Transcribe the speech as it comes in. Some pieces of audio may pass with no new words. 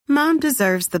Mom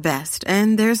deserves the best,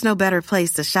 and there's no better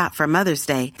place to shop for Mother's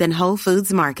Day than Whole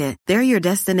Foods Market. They're your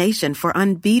destination for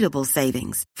unbeatable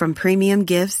savings, from premium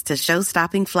gifts to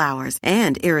show-stopping flowers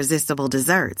and irresistible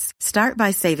desserts. Start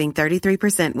by saving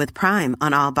 33% with Prime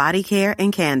on all body care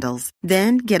and candles.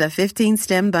 Then get a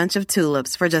 15-stem bunch of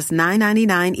tulips for just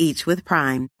 $9.99 each with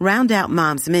Prime. Round out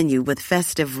Mom's menu with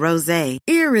festive rosé,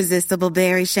 irresistible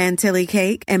berry chantilly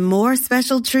cake, and more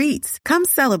special treats. Come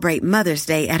celebrate Mother's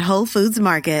Day at Whole Foods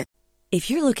Market. If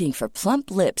you're looking for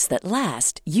plump lips that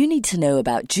last, you need to know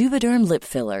about Juvederm lip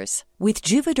fillers. With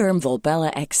Juvederm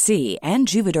Volbella XC and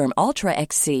Juvederm Ultra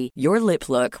XC, your lip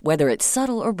look, whether it's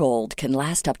subtle or bold, can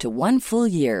last up to 1 full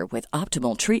year with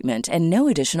optimal treatment and no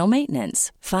additional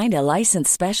maintenance. Find a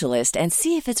licensed specialist and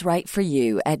see if it's right for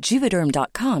you at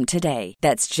Juvederm.com today.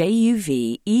 That's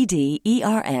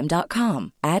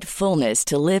JUVEDERM.com. Add fullness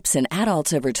to lips in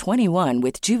adults over 21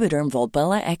 with Juvederm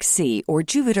Volbella XC or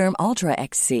Juvederm Ultra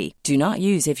XC. Do not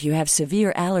use if you have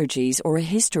severe allergies or a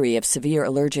history of severe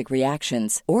allergic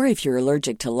reactions, or if you're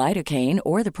allergic to lidocaine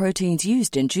or the proteins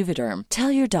used in Juvederm. Tell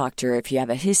your doctor if you have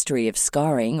a history of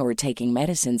scarring or taking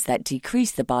medicines that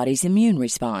decrease the body's immune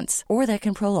response or that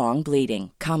can prolong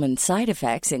bleeding. Common side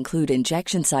effects include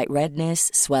injection site redness,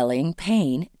 swelling,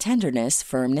 pain, tenderness,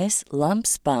 firmness,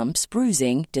 lumps, bumps,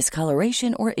 bruising,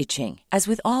 discoloration, or itching. As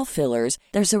with all fillers,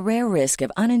 there's a rare risk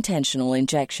of unintentional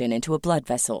injection into a blood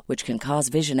vessel, which can cause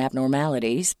vision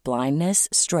abnormalities, blindness,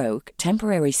 stroke,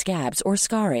 temporary scabs, or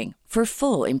scarring. For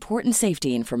full, important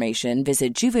safety information,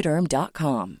 visit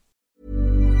Juvederm.com.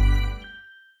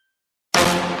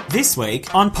 This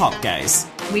week on Popgaze,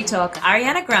 we talk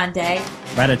Ariana Grande,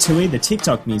 Ratatouille the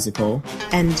TikTok musical,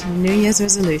 and New Year's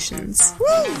resolutions. Woo!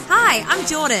 Hi, I'm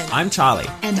Jordan. I'm Charlie.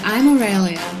 And I'm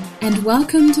Aurelia. And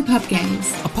welcome to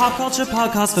Popgaze, a pop culture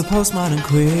podcast for postmodern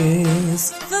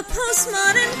quiz. The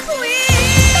postmodern quiz!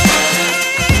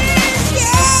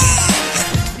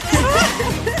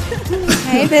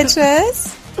 Hey,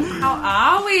 bitches. How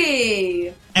are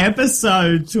we?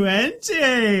 Episode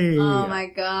 20. Oh my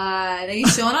god. Are you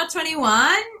sure not 21?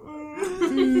 I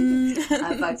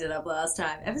fucked it up last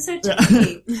time. Episode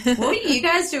 20. What were you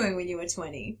guys doing when you were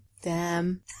 20?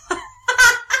 Damn.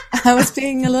 I was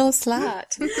being a little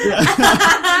slut.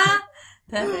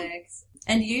 Perfect.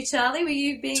 And you, Charlie, were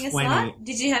you being 20. a slut?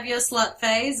 Did you have your slut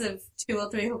phase of 2 or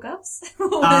 3 hookups?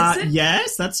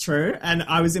 Yes, that's true. And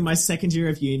I was in my second year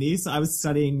of uni, so I was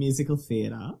studying musical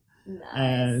theatre. Nice.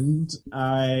 And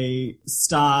I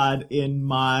starred in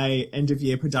my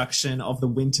end-of-year production of The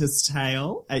Winter's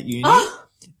Tale at uni,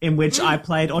 in which I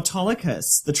played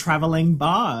Autolycus, the travelling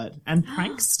bard and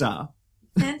prankster.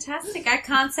 Fantastic. I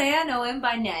can't say I know him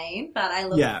by name, but I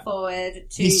look forward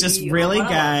to He's just really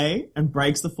gay and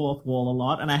breaks the fourth wall a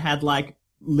lot. And I had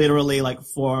literally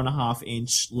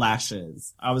 4.5-inch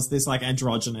lashes. I was this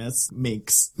androgynous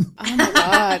mix. Oh my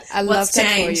god. I love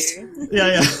that changed? for you.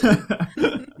 Yeah.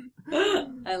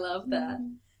 I love that.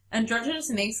 Androgynous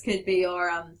mix could be your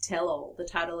tell-all, the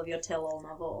title of your tell-all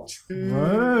novel.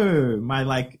 Whoa,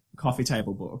 my coffee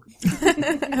table book.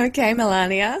 Okay,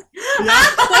 Melania.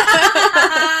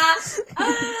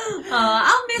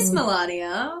 I'll miss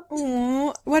Melania.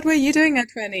 Aww. What were you doing at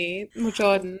 20,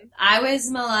 Jordan? I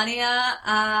was Melania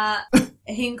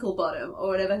Hinklebottom, or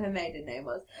whatever her maiden name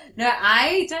was. No,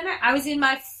 I don't know. I was in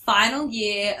my final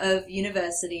year of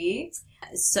university.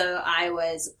 So I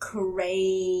was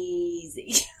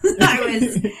crazy. I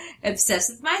was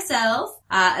obsessed with myself,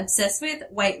 obsessed with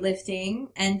weightlifting,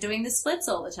 and doing the splits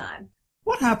all the time.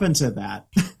 What happened to that?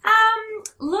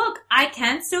 Look, I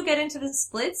can still get into the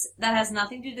splits. That has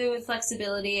nothing to do with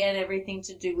flexibility and everything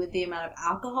to do with the amount of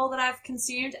alcohol that I've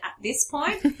consumed at this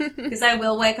point. Because I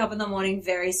will wake up in the morning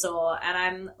very sore, and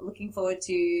I'm looking forward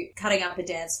to cutting up a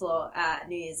dance floor at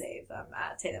New Year's Eve.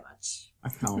 I'll tell you that much. I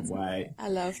can't wait. I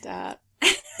love that.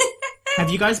 Have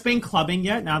you guys been clubbing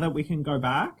yet, now that we can go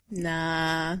back?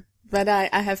 Nah. But I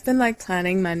have been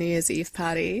planning my New Year's Eve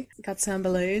party. Got some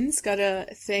balloons, got a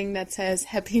thing that says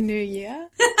Happy New Year.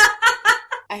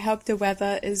 I hope the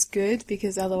weather is good,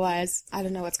 because otherwise I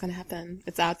don't know what's going to happen.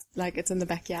 It's out, it's in the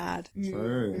backyard.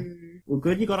 True. Well,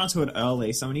 good you got onto it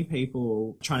early. So many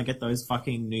people trying to get those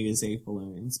fucking New Year's Eve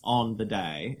balloons on the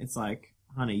day. It's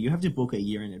honey, you have to book a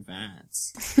year in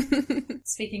advance.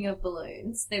 Speaking of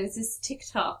balloons, there was this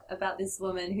TikTok about this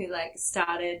woman who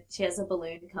she has a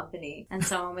balloon company, and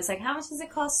someone was how much does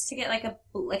it cost to get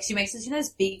she makes those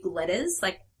big letters,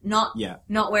 not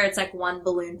where it's one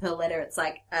balloon per letter, it's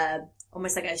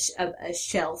almost a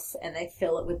shelf, and they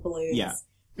fill it with balloons. Yeah.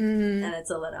 And it's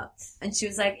a letter. And she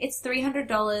was it's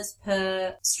 $300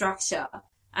 per structure.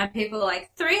 And people were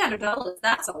like, $300,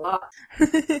 that's a lot.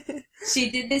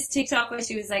 She did this TikTok where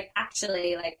she was like,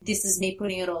 actually, like, this is me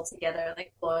putting it all together,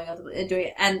 like, blowing up and doing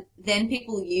it. And then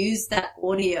people used that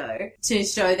audio to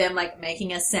show them, like,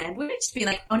 making a sandwich, being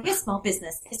like, owning a small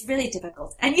business is really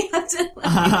difficult. And you have to,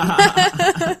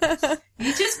 like,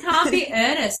 you just can't be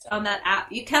earnest on that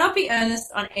app. You cannot be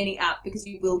earnest on any app because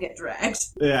you will get dragged.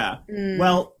 Yeah.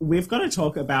 Well, we've got to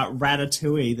talk about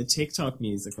Ratatouille, the TikTok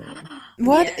musical.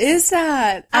 What is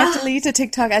that? I've deleted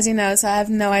TikTok, as you know, so I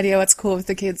have no idea what's cool with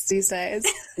the kids these days.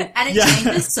 And it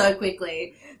changes so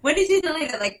quickly. When did you delete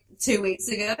it? Like 2 weeks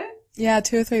ago? Yeah,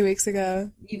 2 or 3 weeks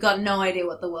ago. You've got no idea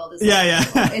what the world is Yeah.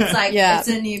 It's like, Yeah. It's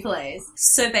a new place.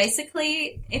 So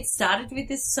basically, it started with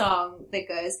this song that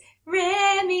goes,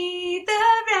 Remy, the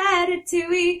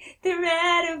ratatouille, the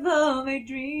rat of all my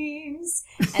dreams.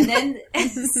 And then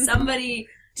somebody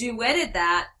duetted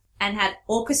that and had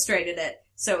orchestrated it.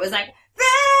 So it was like,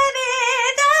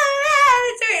 Remy, the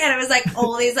ratatouille. And it was like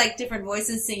all these like different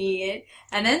voices singing it.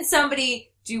 And then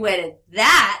somebody duetted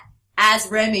that as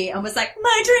Remy and was like,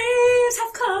 my dreams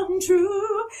have come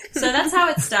true. So that's how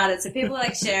it started. So people were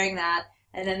like sharing that,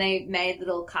 and then they made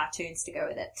little cartoons to go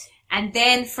with it. And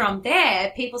then from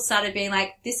there, people started being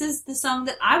like, this is the song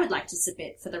that I would like to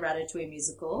submit for the Ratatouille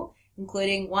musical,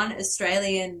 including one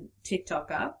Australian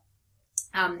TikToker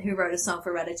who wrote a song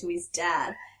for Ratatouille's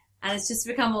dad. And it's just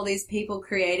become all these people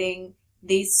creating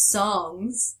these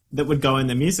songs That would go in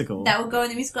the musical. that will go in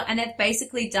the musical, and they've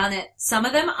basically done it. Some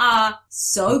of them are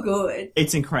so good.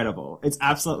 It's incredible. It's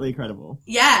absolutely incredible.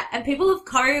 Yeah, and people have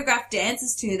choreographed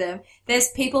dances to them. There's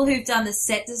people who've done the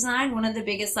set design. One of the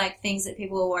biggest, like, things that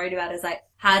people are worried about is, like,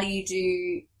 how do you do,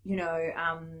 you know,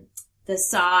 the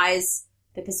size,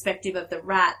 the perspective of the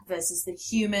rat versus the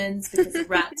humans, because the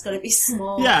rat's got to be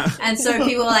small. Yeah. And so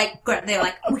people are like, they're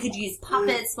like, we could use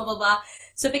puppets, blah, blah, blah.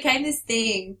 So it became this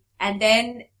thing, and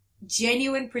then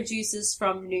genuine producers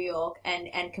from New York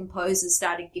and composers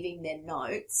started giving their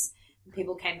notes.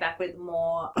 People came back with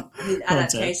more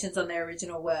adaptations on their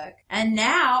original work. And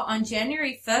now, on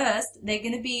January 1st, they're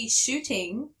going to be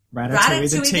shooting Ratatouille,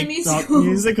 the the TikTok musical.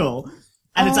 musical.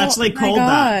 And it's actually my called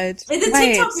that. God. It's a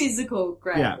Wait. TikTok musical,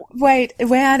 great. Yeah. Wait,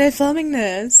 where are they filming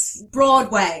this?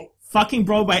 Broadway. Fucking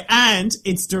Broadway. And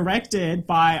it's directed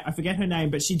by, I forget her name,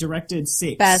 but she directed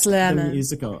Six, Baz the Luhrmann.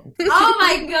 musical. Oh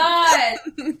my god!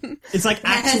 It's like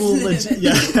actual legit.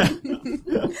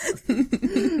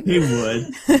 He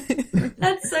would.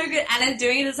 That's so good. And they're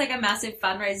doing it as like a massive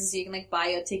fundraiser so you can like buy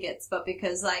your tickets, but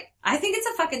because like, I think it's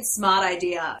a fucking smart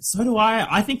idea. So do I.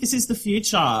 I think this is the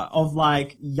future of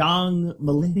like young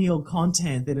millennial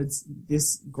content, that it's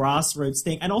this grassroots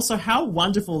thing. And also how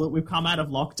wonderful that we've come out of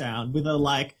lockdown with a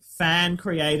like fan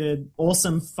created,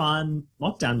 awesome, fun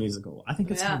lockdown musical. I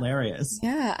think it's Yeah. hilarious.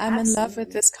 Yeah, I'm in love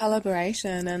with this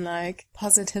collaboration and like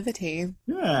positivity.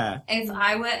 Yeah. If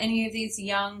I were any of these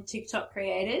young TikTok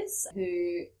creators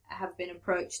who have been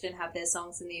approached and have their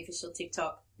songs in the official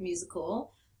TikTok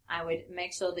musical, I would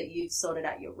make sure that you've sorted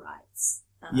out your rights.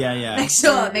 Yeah. Make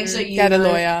sure you Get a know-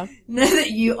 lawyer. know that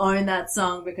you own that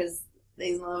song, because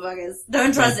these motherfuckers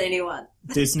don't trust anyone.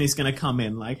 Disney's gonna come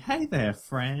in like, hey there,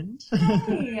 friend.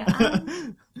 Hey,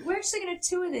 we're actually going to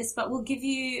tour this, but we'll give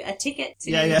you a ticket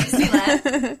to Yeah.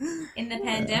 Disneyland in the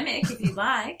pandemic if you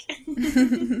like.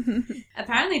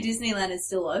 Apparently Disneyland is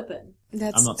still open.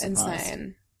 That's I'm not surprised.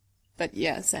 insane. But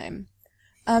yeah, same.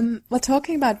 We're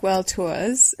talking about world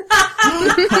tours.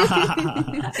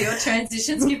 Your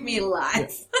transitions give me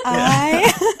life.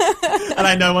 And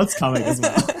I know what's coming as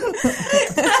well.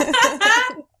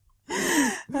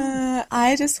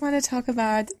 I just want to talk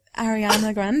about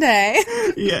Ariana Grande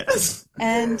Yes.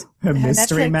 and Her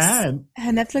mystery Netflix, man.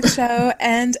 her Netflix show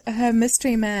and her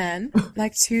mystery man.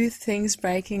 Like 2 things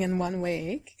breaking in 1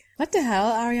 week. What the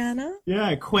hell, Ariana?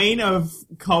 Yeah, queen of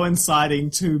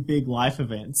coinciding 2 big life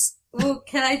events. Well,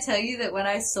 can I tell you that when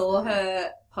I saw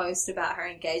her post about her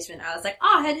engagement, I was like,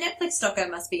 oh, her Netflix doco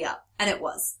must be up. And it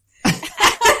was.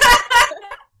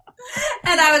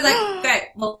 And I was like, great,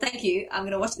 well, thank you. I'm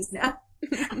going to watch this now.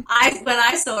 When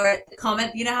I saw it, the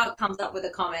comment, you know how it comes up with a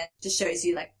comment, just shows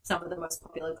you like some of the most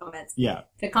popular comments. Yeah.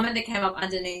 The comment that came up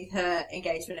underneath her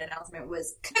engagement announcement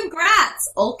was,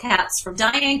 congrats, all caps, from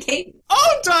Diane Keaton.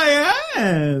 Oh,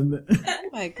 Diane! Oh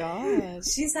my god.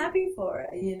 She's happy for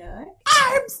it, you know?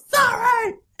 I'm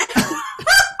sorry!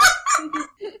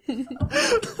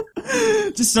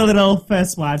 Just a little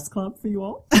First Wives Club for you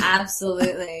all.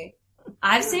 Absolutely.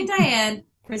 I've seen Diane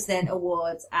present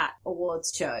awards at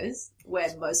awards shows where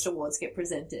most awards get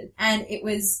presented. And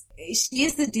she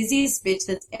is the dizziest bitch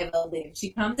that's ever lived.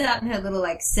 She comes out in her little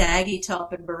like saggy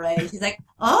top and beret. She's like,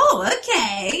 oh,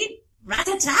 okay.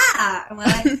 rat-a-tat. And we're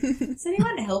like, is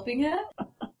anyone helping her?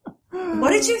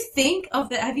 What did you think of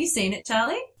have you seen it,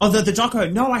 Charlie? Oh, the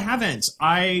doco. No, I haven't.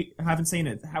 I haven't seen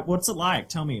it. What's it like?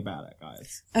 Tell me about it,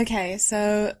 guys. Okay,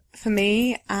 so for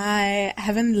me, I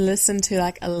haven't listened to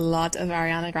like a lot of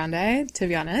Ariana Grande, to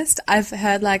be honest. I've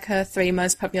heard like her 3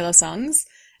 most popular songs,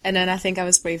 and then I think I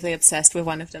was briefly obsessed with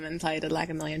one of them and played it like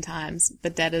a million times.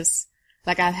 But that is,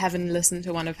 like, I haven't listened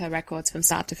to one of her records from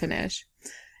start to finish.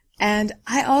 And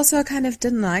I also kind of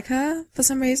didn't like her for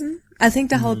some reason. I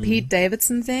think the whole Pete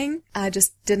Davidson thing, I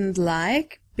just didn't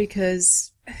like,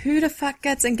 because who the fuck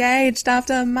gets engaged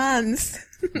after a month?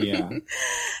 Yeah.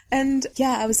 And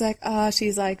yeah, I was like, oh,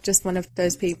 she's like just one of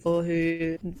those people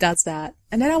who does that.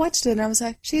 And then I watched it and I was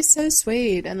like, she's so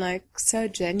sweet and like so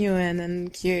genuine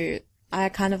and cute. I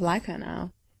kind of like her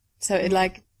now. So it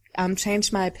like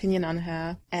changed my opinion on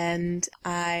her. And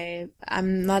I'm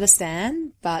not a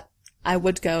stan, but I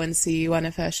would go and see one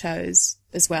of her shows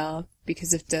as well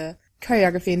because of the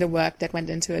choreography and the work that went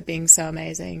into it being so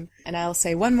amazing. And I'll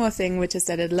say one more thing, which is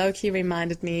that it low-key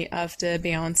reminded me of the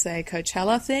Beyonce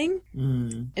Coachella thing,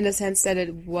 in the sense that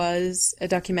it was a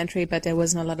documentary, but there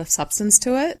wasn't a lot of substance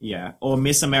to it. Yeah, or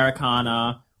Miss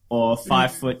Americana, or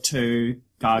 5'2"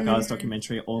 Gaga's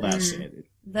documentary, all that shit.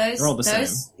 They're all the same.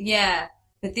 Yeah.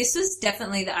 But this was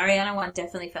definitely, the Ariana one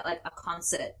definitely felt like a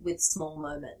concert with small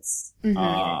moments.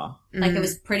 Like it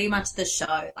was pretty much the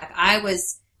show. Like I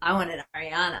wanted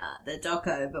Ariana, the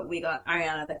doco, but we got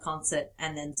Ariana, the concert,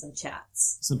 and then some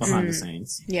chats. Some behind the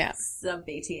scenes. Yeah. Some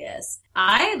BTS.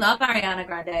 I love Ariana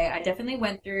Grande. I definitely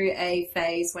went through a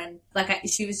phase when, like,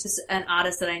 she was just an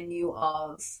artist that I knew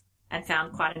of and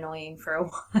found quite annoying for a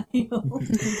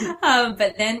while.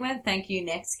 But then when Thank You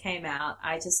Next came out,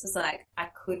 I just was like, I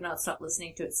could not stop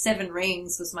listening to it. Seven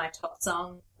Rings was my top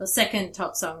song, the second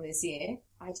top song this year.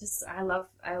 I love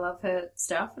her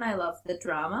stuff, and I love the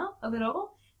drama of it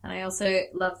all. And I also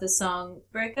love the song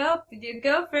Break Up With Your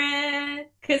Girlfriend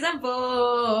 'Cause I'm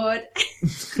Bored.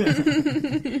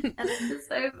 And it's just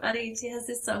so funny. She has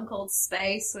this song called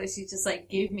Space where she's just like,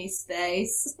 give me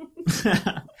space.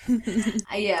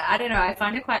 Yeah, I don't know. I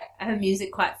find her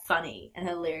music quite funny and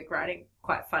her lyric writing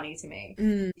quite funny to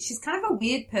me. She's kind of a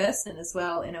weird person as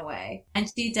well in a way. And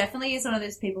she definitely is one of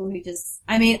those people who just,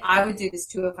 I mean, I would do this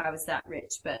too if I was that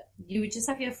rich, but you would just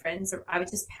have your friends, or I would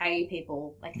just pay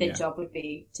people, like their job would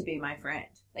be to be my friend,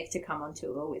 like to come on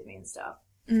tour with me and stuff.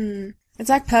 It's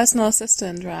like personal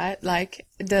assistant, right? Like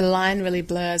the line really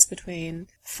blurs between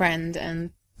friend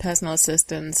and personal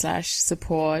assistant /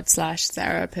 support /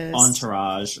 therapist.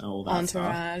 Entourage and all that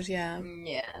Entourage, stuff. yeah.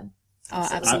 Yeah. Oh,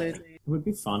 absolutely. It would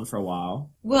be fun for a while.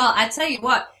 Well, I tell you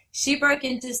what, she broke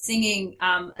into singing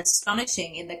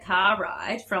Astonishing in the car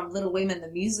ride from Little Women the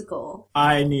musical.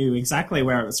 I knew exactly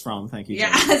where it was from, thank you.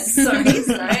 Yeah, sorry, I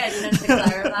didn't have to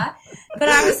clarify. But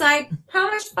I was like,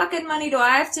 how much fucking money do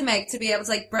I have to make to be able to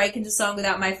like break into song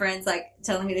without my friends like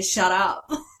telling me to shut up?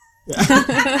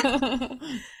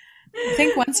 I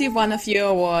think once you've won a few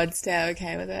awards, they're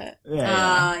okay with it.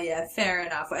 Yeah, fair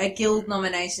enough. A guild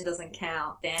nomination doesn't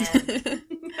count. Damn.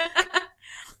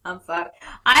 I'm fucked.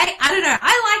 I don't know.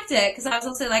 I liked it because I was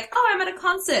also like, oh, I'm at a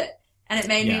concert. And it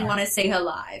made me want to see her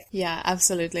live. Yeah,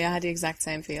 absolutely. I had the exact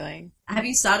same feeling. Have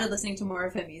you started listening to more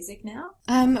of her music now?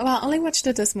 Well, I only watched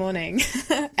it this morning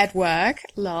at work.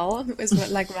 Lol. It was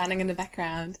like running in the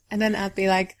background. And then I'd be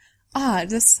like,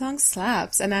 this song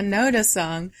slaps. And I know the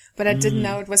song, but I didn't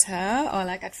know it was her, or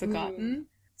like I'd forgotten.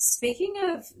 Speaking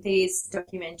of these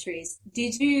documentaries,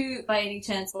 did you by any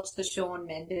chance watch the Shawn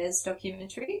Mendes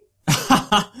documentary?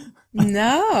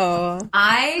 No.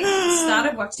 I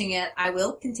started watching it. I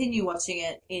will continue watching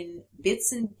it in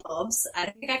bits and bobs. I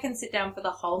don't think I can sit down for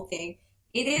the whole thing.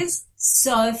 It is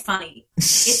so funny.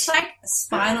 It's like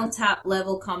Spinal Tap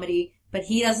level comedy, but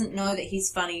he doesn't know that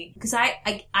he's funny. Because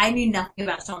I knew nothing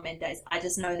about Shawn Mendes. I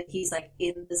just know that he's like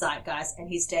in the zeitgeist and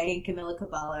he's dating Camila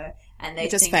Cabello. And they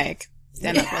just think, fake.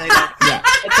 They're not really that. Yeah.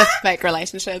 It's a fake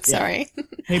relationship, sorry.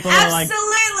 People are like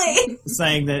absolutely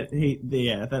saying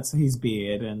that that's his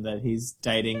beard and that he's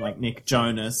dating like Nick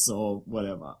Jonas or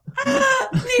whatever.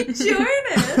 Nick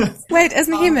Jonas. Wait,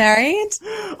 isn't he married?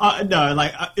 No,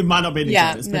 like it might not be Nick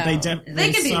Jonas, but they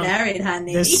could be married,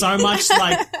 honey. There's so much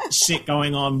like shit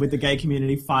going on with the gay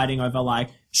community fighting over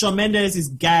like Shawn Mendes is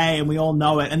gay and we all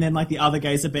know it, and then like the other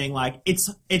gays are being like it's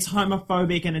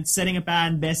homophobic and it's sending a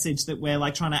bad message that we're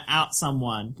like trying to out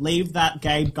someone. Leave that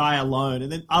gay guy alone. And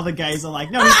then other gays are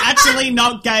like, no, he's actually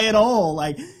not gay at all.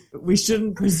 Like we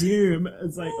shouldn't presume.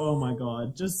 It's like, oh my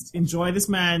god, just enjoy this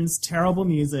man's terrible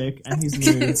music and his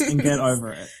nudes and get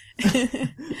over it.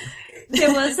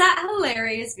 There was that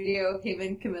hilarious video of him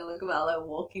and Camila Cabello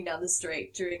walking down the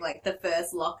street during like the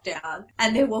first lockdown,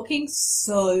 and they're walking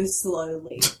so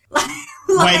slowly.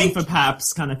 Waiting for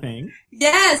Paps kind of thing.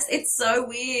 Yes, it's so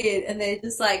weird. And they're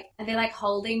just like, and they're like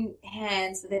holding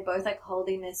hands, but they're both like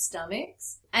holding their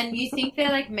stomachs. And you think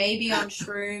they're like maybe on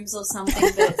shrooms or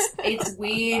something, but it's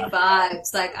weird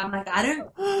vibes. Like, I'm like,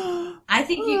 I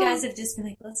think you guys have just been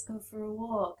like, let's go for a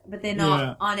walk. But they're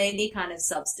not on any kind of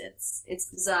substance. It's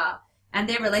bizarre. And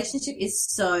their relationship is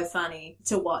so funny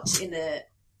to watch in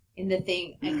the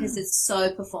thing, because it's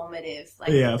so performative. Like,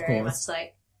 very much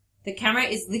like, the camera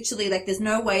is literally like, there's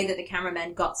no way that the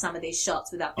cameraman got some of these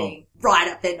shots without being right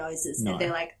up their noses. No. And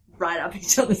they're like right up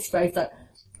each other's face, like,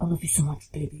 I love you so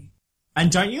much, baby.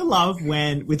 And don't you love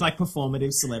when, with like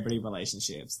performative celebrity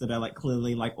relationships that are like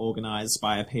clearly like organized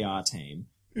by a PR team,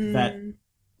 that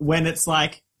when it's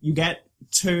like, you get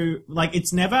two, like,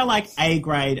 it's never like A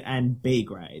grade and B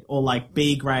grade, or like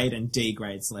B grade and D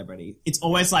grade celebrity. It's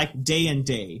always like D and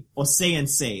D, or C and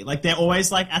C. Like, they're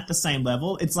always like at the same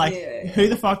level. It's like, who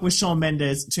the fuck was Shawn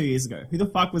Mendes 2 years ago? Who the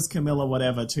fuck was Camilla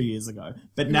whatever 2 years ago?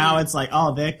 But now it's like,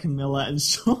 oh, they're Camilla and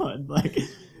Shawn. Like,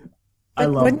 I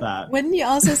love that. Wouldn't you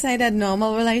also say that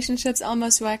normal relationships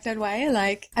almost work that way?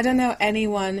 Like, I don't know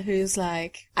anyone who's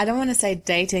like, I don't want to say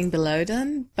dating below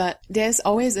them, but there's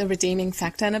always a redeeming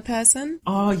factor in a person.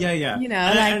 Oh, yeah. You know,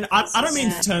 and I don't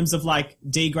mean in terms of like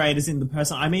D grade as in the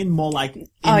person. I mean more like in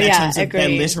terms of their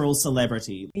literal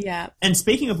celebrity. Yeah. And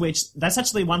speaking of which, that's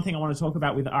actually one thing I want to talk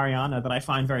about with Ariana that I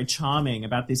find very charming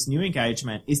about this new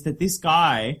engagement, is that this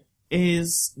guy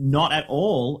is not at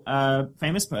all a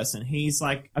famous person. He's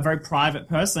like a very private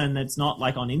person that's not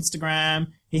like on Instagram.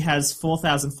 He has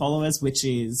 4,000 followers, which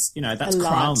is, you know, that's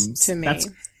crumbs to me. That's,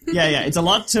 yeah, it's a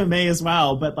lot to me as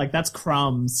well, but like that's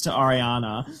crumbs to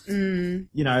Ariana.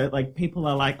 You know, like people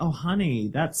are like, oh honey,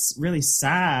 that's really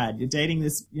sad. You're dating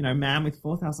this, you know, man with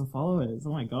 4,000 followers.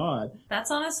 Oh my God.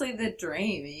 That's honestly the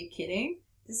dream. Are you kidding?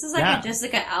 This is like when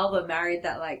Jessica Alba married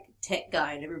that like tech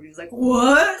guy and everybody's like,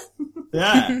 what?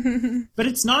 Yeah. But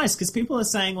it's nice because people are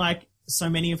saying like so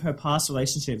many of her past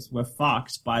relationships were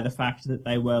fucked by the fact that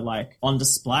they were like on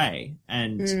display,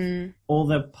 and all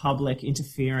the public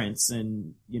interference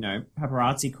and, you know,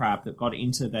 paparazzi crap that got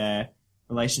into their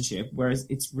relationship. Whereas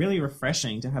it's really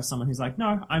refreshing to have someone who's like,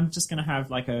 no, I'm just going to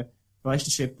have like a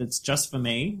relationship that's just for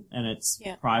me and it's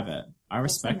private. I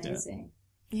respect it.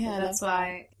 Yeah, that's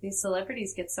why these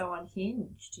celebrities get so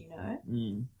unhinged, you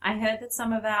know? I heard that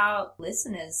some of our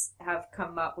listeners have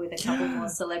come up with a couple more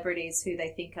celebrities who they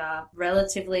think are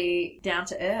relatively down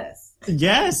to earth.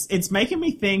 Yes, it's making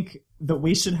me think that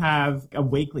we should have a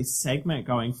weekly segment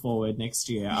going forward next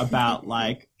year about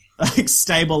like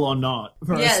stable or not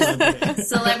for a celebrity.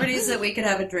 Celebrities that we could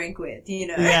have a drink with, you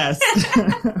know? Yes.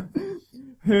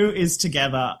 Who is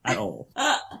together at all?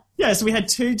 Yeah, so we had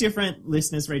two different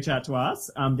listeners reach out to us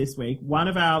this week. One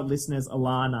of our listeners,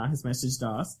 Alana, has messaged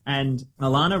us, and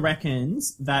Alana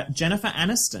reckons that Jennifer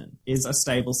Aniston is a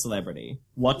stable celebrity.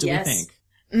 What do we think?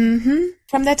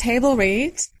 From the table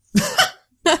read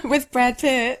with Brad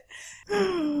Pitt.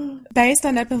 Based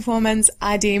on that performance,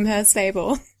 I deem her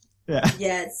stable. Yeah.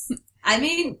 Yes. I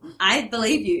mean, I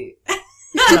believe you.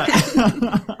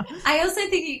 I also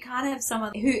think you can't have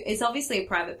someone who is obviously a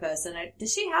private person.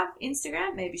 Does she have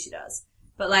Instagram? Maybe she does.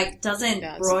 But like doesn't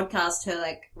broadcast her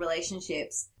like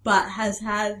relationships, but has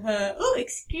had her,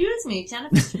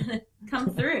 Jennifer's trying to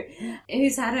come through,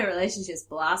 who's had her relationships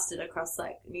blasted across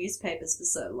like newspapers for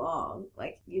so long.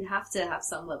 Like you'd have to have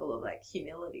some level of like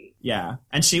humility. Yeah.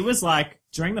 And she was like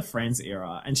during the Friends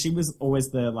era, and she was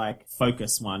always the like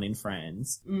focus one in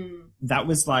Friends. That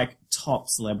was like top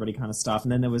celebrity kind of stuff.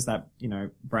 And then there was that, you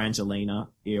know, Brangelina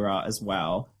era as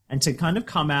well. And to kind of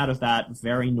come out of that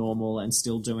very normal and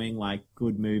still doing like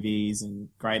good movies and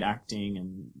great acting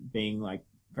and being like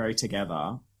very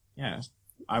together. Yeah,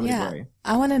 I would agree.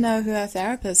 I want to know who her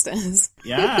therapist is.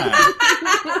 Yeah.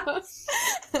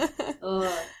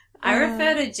 I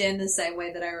refer to Jen the same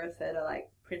way that I refer to like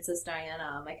Princess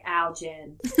Diana. I'm like, ow,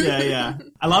 Jen. Yeah.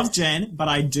 I love Jen, but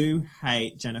I do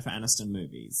hate Jennifer Aniston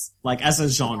movies. Like as a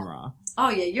genre. Oh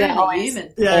yeah, you're a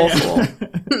human. Yeah.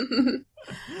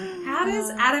 How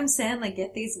does Adam Sandler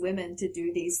get these women to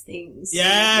do these things?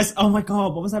 Yes. Oh my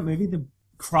God. What was that movie? The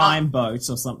Crime Boat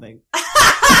or something.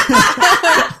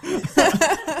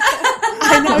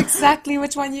 I know exactly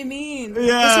which one you mean. Yeah.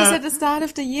 This was at the start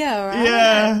of the year, right?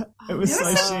 Yeah. It was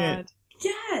so shit.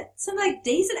 Yeah. Some like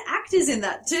decent actors in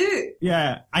that too.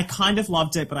 Yeah. I kind of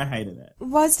loved it, but I hated it.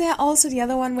 Was there also the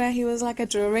other one where he was like a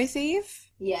jewelry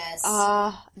thief? Yes.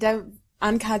 The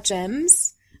Uncut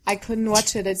Gems. I couldn't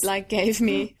watch it. It like gave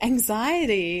me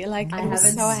anxiety. Like it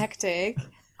was so hectic.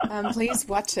 Please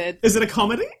watch it. Is it a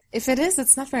comedy? If it is,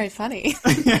 it's not very funny.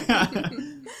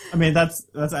 I mean, that's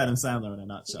Adam Sandler in a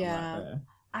nutshell Yeah. right there.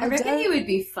 I reckon he would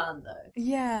be fun though.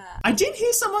 Yeah. I did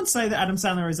hear someone say that Adam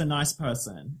Sandler is a nice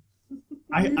person.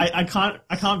 I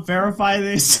can't verify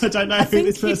this. I don't know I who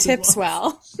this think he person tips was.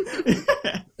 well.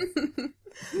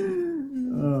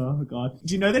 Oh god.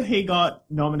 Do you know that he got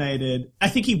nominated? I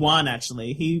think he won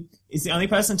actually. He is the only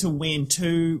person to win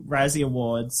 2 Razzie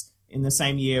Awards in the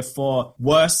same year for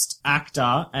Worst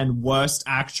Actor and Worst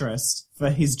Actress for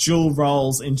his dual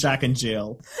roles in Jack and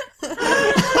Jill.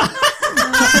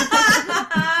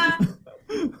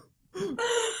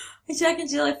 Jack and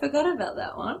Jill, I forgot about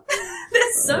that one.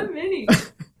 There's so many.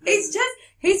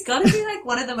 He's got to be like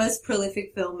one of the most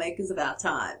prolific filmmakers of our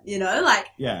time, you know? Like,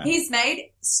 Yeah. he's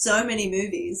made so many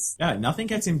movies. Yeah, nothing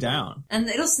gets him down. And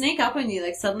it'll sneak up on you,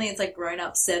 like suddenly it's like Grown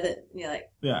Up 7. And you're like,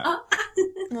 Yeah. oh.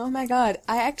 Oh my god.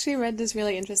 I actually read this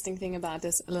really interesting thing about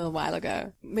this a little while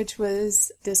ago, which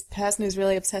was this person who's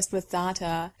really obsessed with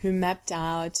data who mapped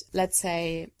out, let's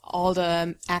say, all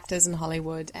the actors in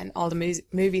Hollywood and all the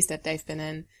movies that they've been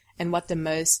in and what the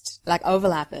most, like,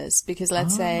 overlap is. Because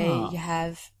let's say you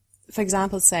have, for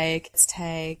example's sake, let's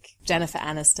take Jennifer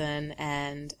Aniston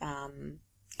and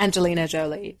Angelina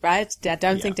Jolie, right? I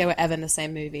don't think they were ever in the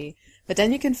same movie. But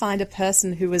then you can find a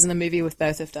person who was in a movie with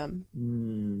both of them.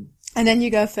 And then you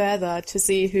go further to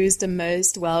see who's the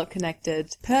most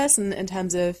well-connected person in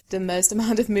terms of the most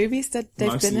amount of movies that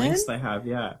they've Most been in. links they have,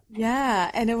 yeah.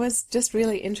 Yeah, and it was just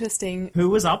really interesting. Who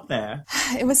was up there?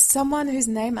 It was someone whose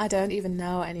name I don't even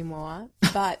know anymore,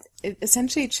 but it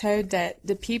essentially showed that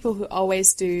the people who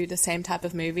always do the same type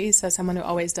of movies, so someone who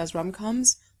always does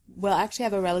rom-coms, will actually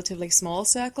have a relatively small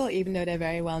circle, even though they're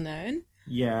very well known.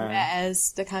 Yeah.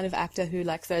 Whereas the kind of actor who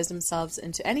like throws themselves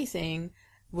into anything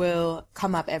will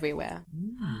come up everywhere.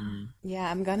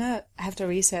 Yeah, I'm gonna have to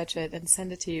research it and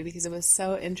send it to you because it was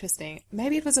so interesting.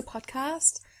 Maybe it was a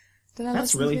podcast that I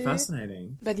That's listened really to.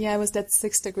 fascinating. But yeah, it was that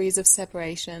 6 degrees of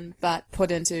separation, but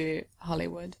put into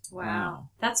Hollywood. Wow.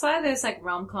 That's why there's like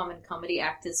rom-com and comedy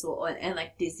actors and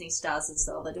like Disney stars and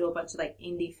stuff. They do a bunch of like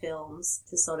indie films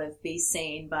to sort of be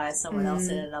seen by someone else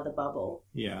in another bubble.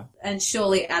 Yeah. And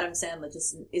surely Adam Sandler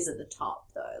just is at the top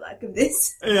though, like of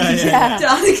this Yeah.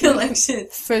 data collection.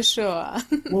 For sure.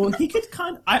 Well, he could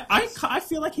I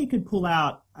feel like he could pull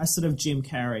out a sort of Jim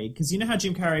Carrey, because you know how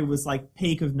Jim Carrey was like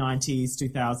peak of 90s,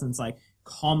 2000s, like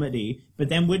comedy, but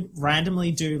then would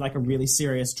randomly do like a really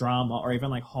serious drama or even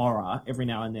like horror every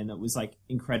now and then that was like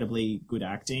incredibly good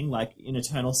acting, like in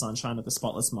Eternal Sunshine of the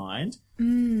Spotless Mind,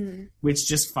 which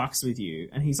just fucks with you.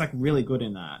 And he's like really good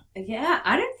in that. Yeah,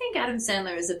 I don't think Adam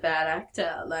Sandler is a bad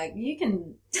actor. Like you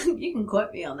can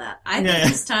quote me on that. I think Yeah.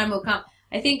 his time will come.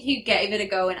 I think he gave it a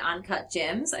go in Uncut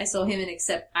Gems. I saw him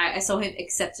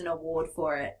accept an award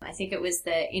for it. I think it was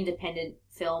the Independent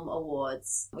Film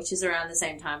Awards, which is around the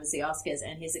same time as the Oscars,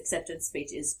 and his acceptance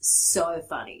speech is so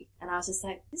funny. And I was just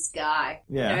like, this guy,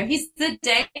 Yeah. you know, he's the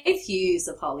Dave Hughes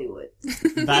of Hollywood.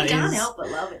 That You can't is- help but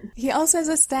love him. He also has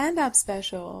a stand-up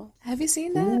special. Have you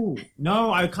seen that? Ooh.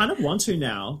 No, I kind of want to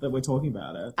now that we're talking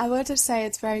about it. I would just say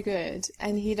it's very good.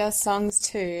 And he does songs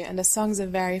too, and the songs are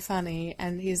very funny,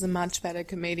 and he's a much better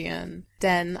comedian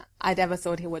than I'd ever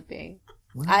thought he would be.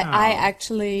 Wow. I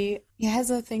actually, he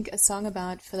has, I think, a song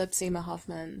about Philip Seymour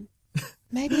Hoffman.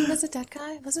 Maybe, was it that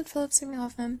guy? Was it Philip Seymour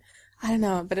Hoffman? I don't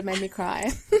know, but it made me cry.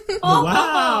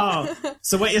 Wow.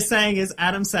 So what you're saying is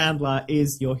Adam Sandler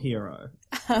is your hero.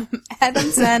 Adam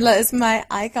Sandler is my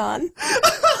icon.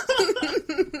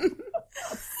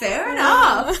 Fair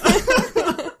enough.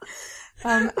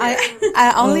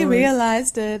 I only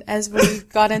realized it as we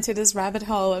got into this rabbit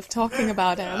hole of talking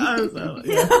about him.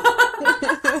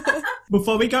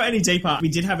 Before we go any deeper, we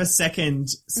did have a second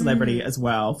celebrity as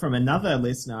well from another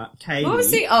listener, Katie. What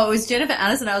was he? Oh, it was Jennifer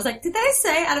Aniston. I was like, did they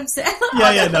say Adam Sandler?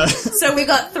 Yeah, no. So we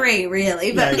got 3,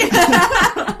 really. But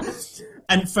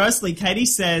And firstly, Katie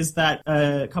says that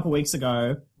a couple weeks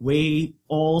ago, we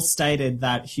all stated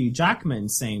that Hugh Jackman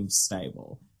seemed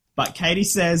stable. But Katie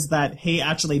says that he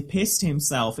actually pissed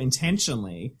himself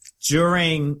intentionally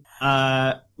during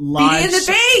live... Beauty and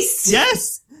the Beast!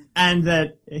 Yes! And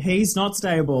that he's not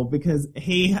stable because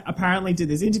he apparently did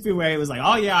this interview where he was like,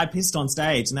 oh yeah, I pissed on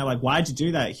stage. And they're like, why'd you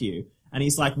do that, Hugh? And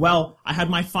he's like, well, I had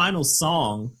my final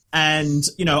song and,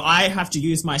 you know, I have to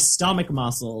use my stomach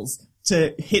muscles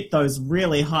to hit those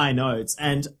really high notes.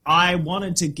 And I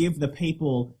wanted to give the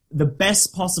people the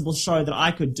best possible show that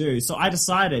I could do. So I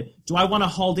decided, do I want to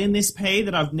hold in this pee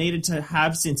that I've needed to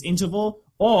have since interval?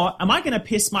 Or am I going to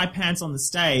piss my pants on the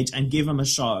stage and give them a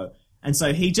show? And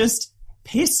so he just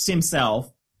pissed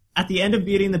himself at the end of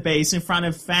Beauty and the Beast in front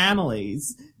of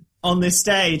families on this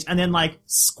stage and then like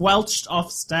squelched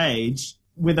off stage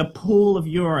with a pool of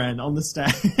urine on the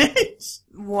stage.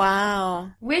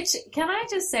 Wow. Which, can I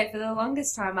just say, for the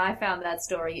longest time I found that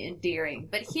story endearing.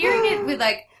 But hearing it with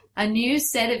like a new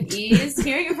set of ears,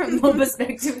 hearing it from your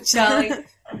perspective, Charlie,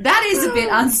 that is a bit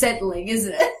unsettling,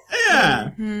 isn't it?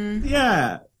 Yeah.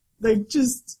 Yeah. They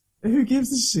just, who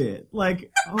gives a shit?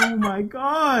 Like, oh my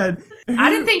God. I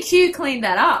didn't think Hugh cleaned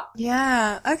that up.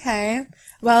 Yeah, okay.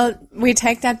 Well, we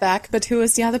take that back, but who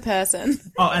was the other person?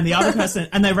 Oh, and the other person,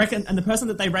 and the person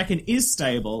that they reckon is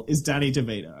stable is Danny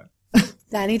DeVito.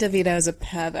 Danny DeVito is a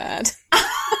pervert.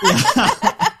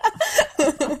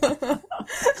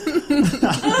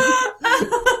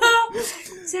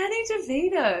 Danny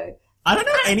DeVito. I don't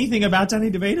know anything about Danny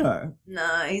DeVito.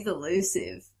 No, he's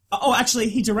elusive. Oh, actually,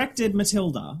 he directed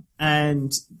Matilda,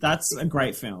 and that's a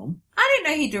great film. I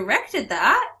didn't know he directed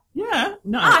that. Yeah,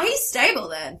 no. Oh, he's stable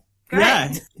then. Great.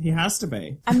 Yeah, he has to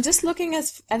be. I'm just looking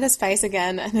at his face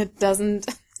again, and it doesn't...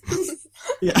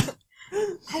 Yeah.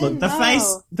 Look,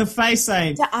 the face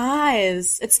ain't... The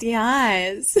eyes. It's the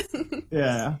eyes.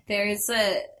 Yeah. There is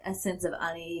a sense of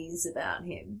unease about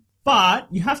him. But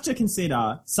you have to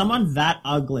consider someone that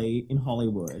ugly in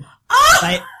Hollywood.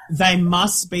 Oh! They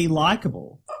must be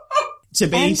likable to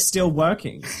be still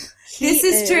working. This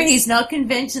is true. He's not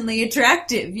conventionally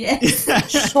attractive. Yes.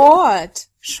 Short.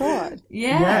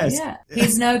 Yeah, Yes. yeah.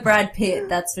 He's no Brad Pitt,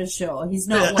 that's for sure. He's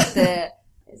not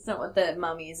it's not what the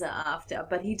mummies are after,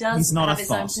 but he does He's not have a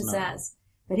his own Foss, no. pizzazz.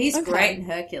 But he's Okay. great in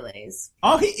Hercules.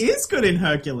 Oh, he is good in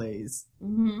Hercules.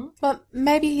 Mm-hmm. Well,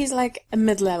 maybe he's like a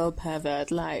mid-level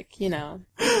pervert, like, you know.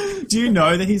 Do you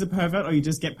know that he's a pervert, or you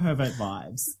just get pervert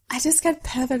vibes? I just get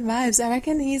pervert vibes. I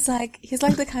reckon he's like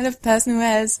the kind of person who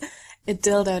has a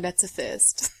dildo that's a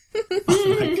fist.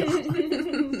 Oh my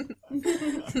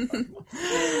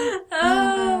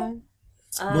God.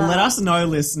 Well, let us know,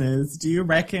 listeners. Do you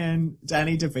reckon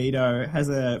Danny DeVito has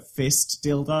a fist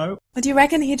dildo? Or do you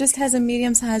reckon he just has a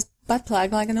medium-sized butt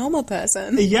plug like a normal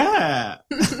person? Yeah.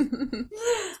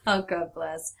 Oh, God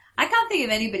bless. I can't think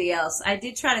of anybody else. I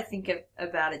did try to think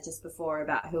about it just before,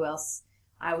 about who else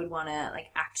I would want to, like,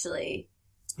 actually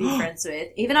be friends with.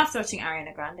 Even after watching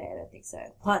Ariana Grande, I don't think so.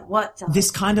 What?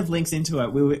 This kind of links into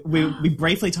it. We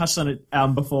briefly touched on it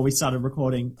before we started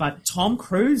recording, but Tom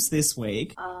Cruise this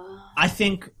week, I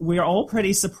think we're all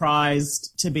pretty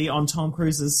surprised to be on Tom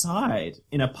Cruise's side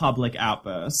in a public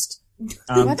outburst.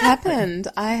 What happened?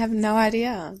 I have no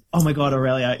idea. Oh my God,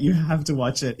 Aurelia, you have to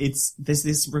watch it. There's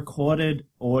this recorded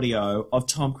audio of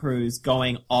Tom Cruise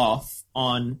going off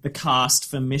on the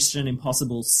cast for Mission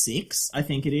Impossible 6, I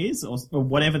think it is, or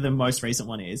whatever the most recent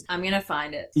one is. I'm going to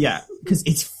find it. Yeah, because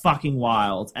it's fucking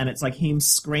wild. And it's like him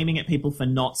screaming at people for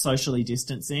not socially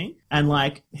distancing. And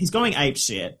like, he's going ape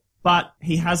shit, but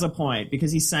he has a point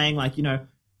because he's saying like, you know,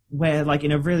 we're like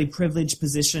in a really privileged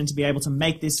position to be able to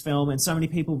make this film, and so many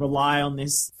people rely on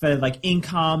this for like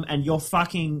income, and you're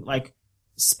fucking like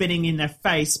spitting in their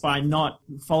face by not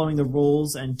following the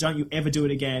rules, and don't you ever do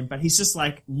it again. But he's just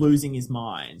like losing his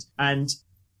mind. And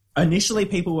initially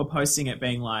people were posting it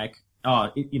being like, oh,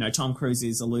 you know, Tom Cruise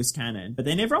is a loose cannon. But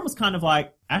then everyone was kind of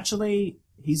like, actually,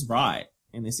 he's right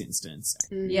in this instance.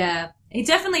 Yeah. He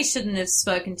definitely shouldn't have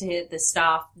spoken to the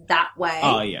staff that way.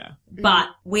 Oh, yeah. But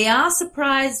we are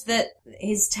surprised that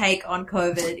his take on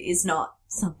COVID is not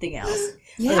something else.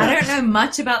 Yeah. I don't know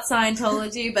much about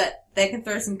Scientology, but they can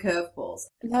throw some curveballs.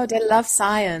 No, they love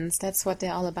science. That's what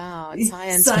they're all about.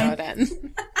 Science,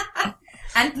 Jordan.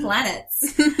 And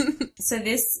planets. So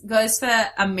this goes for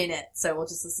a minute, so we'll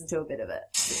just listen to a bit of it.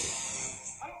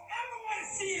 I don't ever want to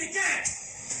see it again.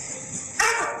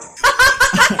 Ever.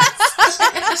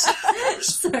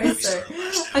 Sorry.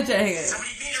 I'm joking. How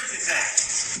many meters is that?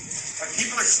 When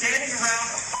people are standing around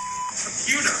a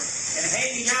computer and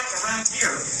hanging out around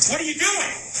here, what are you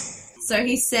doing? So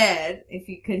he said, if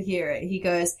you could hear it, he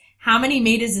goes, how many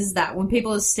meters is that? When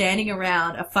people are standing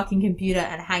around a fucking computer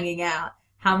and hanging out,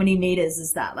 how many meters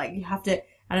is that? Like, you have to,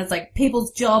 and it's like,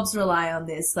 people's jobs rely on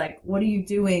this. Like, what are you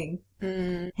doing?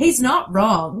 He's not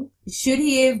wrong. Should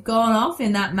he have gone off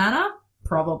in that manner?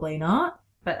 Probably not.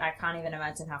 But I can't even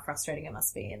imagine how frustrating it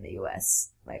must be in the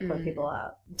US, like, where people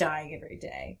are dying every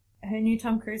day. Who knew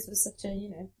Tom Cruise was such a, you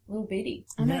know, little bitty?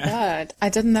 Oh my God. I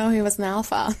didn't know he was an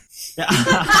alpha.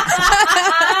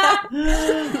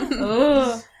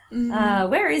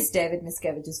 Where is David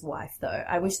Miscavige's wife, though?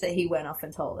 I wish that he went off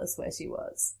and told us where she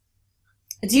was.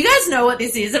 Do you guys know what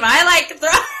this is? Am I like...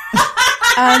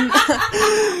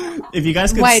 If you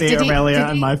guys could Wait, see did he- Aurelia did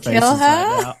and he my kill faces her?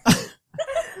 right now.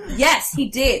 Yes, he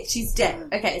did. She's dead.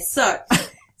 Okay, so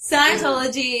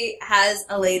Scientology has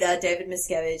a leader, David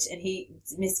Miscavige, and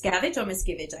Miscavige or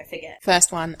Miscavige, I forget.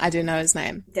 First one, I do know his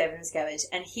name. David Miscavige.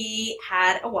 And he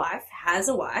has a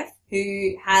wife,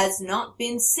 who has not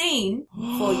been seen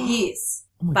for years.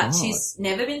 Oh but God. she's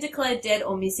never been declared dead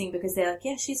or missing because they're like,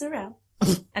 yeah, she's around.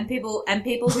 and people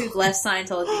who've left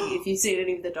Scientology, if you see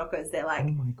any of the docos, they're like, Oh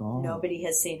my God. nobody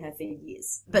has seen her for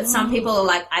years. But some people are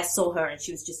like, I saw her and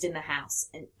she was just in the house.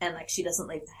 And like, she doesn't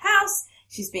leave the house.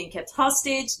 She's being kept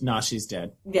hostage. Nah, she's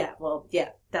dead. Yeah, well,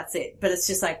 yeah, that's it. But it's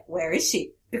just like, where is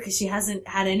she? Because she hasn't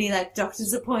had any, like,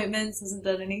 doctor's appointments, hasn't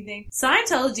done anything.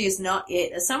 Scientology is not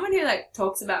it. As someone who, like,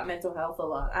 talks about mental health a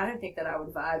lot, I don't think that I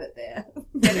would vibe it there.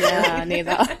 Yeah,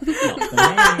 neither. Not for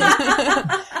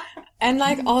me. And,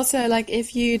 like, also, like,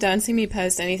 if you don't see me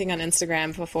post anything on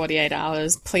Instagram for 48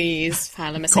 hours, please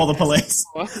file a missing Call the persons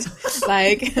police. report.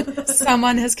 Like,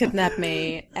 someone has kidnapped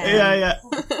me. And Yeah.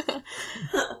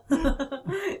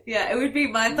 Yeah, it would be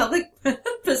my public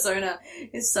persona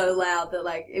is so loud that,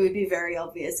 like, it would be very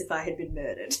obvious if I had been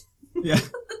murdered. Yeah.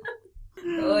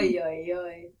 Oy, oy,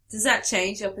 oy. Does that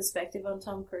change your perspective on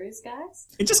Tom Cruise, guys?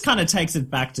 It just kind of takes it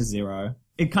back to zero.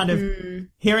 It kind of,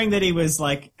 hearing that he was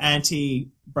like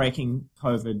anti-breaking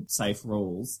COVID safe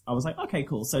rules, I was like, okay,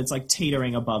 cool. So it's like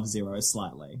teetering above zero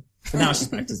slightly. But now it's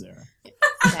just back to zero.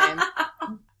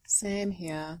 Same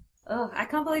here. Oh, I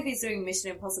can't believe he's doing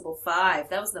Mission Impossible 5.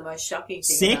 That was the most shocking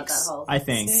thing about that 6, whole I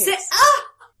think. Ah!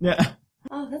 Yeah.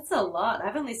 Oh, that's a lot.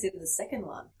 I've only seen the second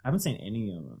one. I haven't seen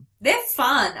any of them. They're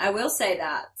fun, I will say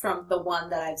that, from the one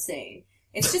that I've seen.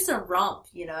 It's just a romp,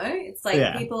 you know? It's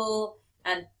like people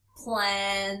and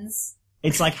plans.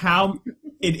 It's like how,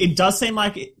 it does seem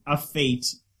like a feat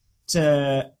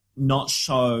to not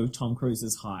show Tom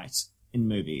Cruise's height in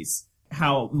movies.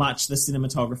 How much the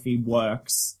cinematography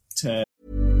works to...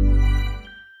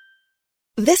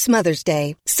 This Mother's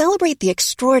Day, celebrate the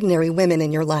extraordinary women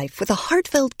in your life with a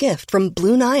heartfelt gift from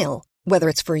Blue Nile. Whether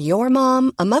it's for your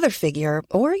mom, a mother figure,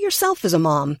 or yourself as a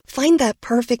mom, find that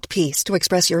perfect piece to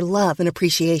express your love and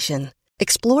appreciation.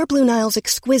 Explore Blue Nile's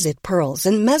exquisite pearls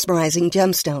and mesmerizing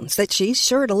gemstones that she's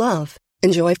sure to love.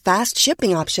 Enjoy fast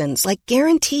shipping options like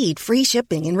guaranteed free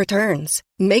shipping and returns.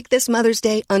 Make this Mother's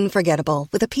Day unforgettable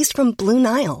with a piece from Blue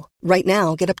Nile. Right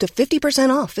now, get up to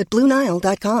 50% off at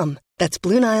BlueNile.com. That's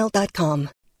BlueNile.com.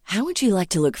 How would you like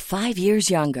to look 5 years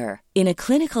younger? In a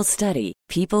clinical study,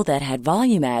 people that had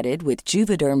volume added with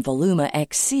Juvederm Voluma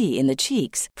XC in the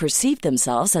cheeks perceived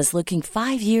themselves as looking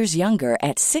 5 years younger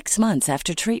at 6 months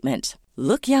after treatment.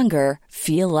 Look younger,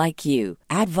 feel like you.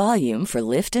 Add volume for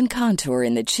lift and contour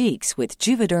in the cheeks with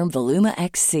Juvederm Voluma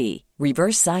XC.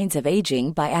 Reverse signs of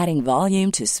aging by adding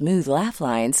volume to smooth laugh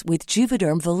lines with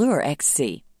Juvederm Volure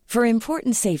XC. For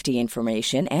important safety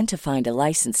information and to find a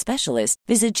licensed specialist,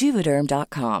 visit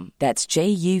Juvederm.com. That's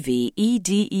JUVEDERM.com.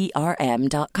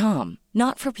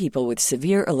 Not for people with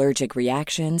severe allergic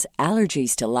reactions,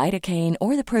 allergies to lidocaine,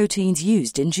 or the proteins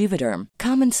used in Juvederm.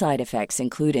 Common side effects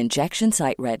include injection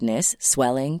site redness,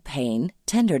 swelling, pain,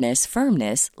 tenderness,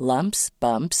 firmness, lumps,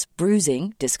 bumps,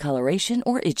 bruising, discoloration,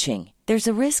 or itching. There's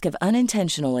a risk of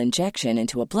unintentional injection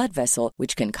into a blood vessel,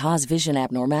 which can cause vision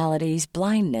abnormalities,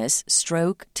 blindness,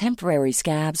 stroke, temporary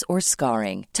scabs, or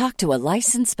scarring. Talk to a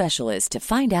licensed specialist to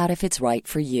find out if it's right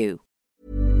for you.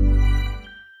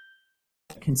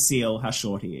 Conceal how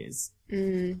short he is.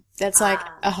 That's like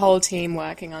a whole team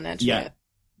working on that shit. Yeah,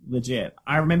 legit.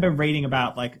 I remember reading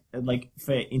about like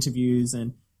for interviews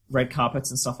and red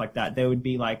carpets and stuff like that, there would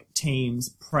be like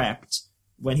teams prepped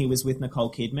when he was with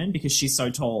Nicole Kidman because she's so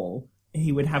tall.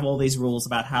 He would have all these rules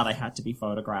about how they had to be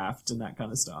photographed and that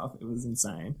kind of stuff. It was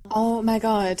insane. Oh my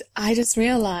god, I just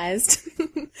realized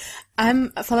I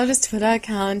follow this Twitter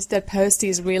account that posts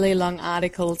these really long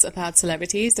articles about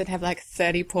celebrities that have like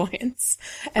 30 points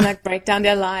and like break down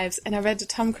their lives. And I read the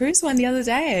Tom Cruise one the other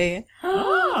day.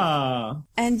 Ah.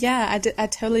 And yeah, I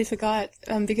totally forgot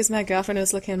because my girlfriend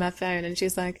was looking at my phone and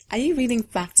she's like, "Are you reading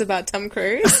facts about Tom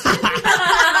Cruise?"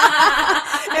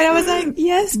 And I was like,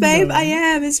 "Yes, babe, I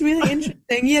am. It's really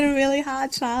interesting. He had a really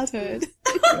hard childhood."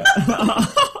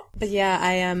 But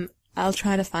yeah, I'll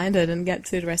try to find it and get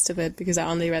through the rest of it because I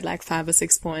only read like 5 or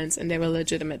 6 points and there were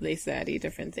legitimately 30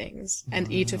 different things.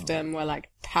 And each of them were like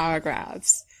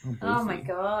paragraphs. Oh my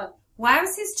god. Why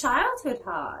was his childhood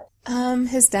hard?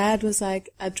 His dad was like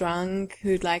a drunk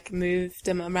who'd like moved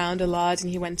him around a lot and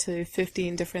he went to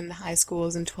 15 different high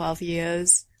schools in 12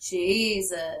 years.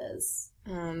 Jesus.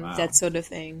 Wow. That sort of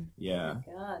thing. Yeah. Oh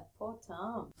my god, poor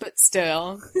Tom. But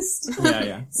still.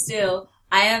 Yeah. Still.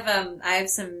 I have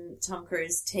some Tom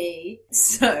Cruise tea.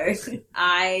 So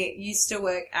I used to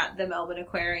work at the Melbourne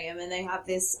Aquarium, and they have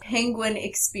this penguin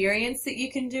experience that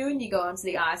you can do, and you go onto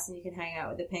the ice and you can hang out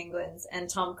with the penguins. And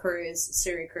Tom Cruise,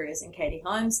 Suri Cruise, and Katie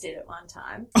Holmes did it one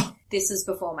time. This was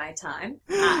before my time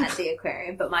at the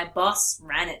aquarium, but my boss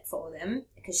ran it for them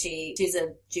because she's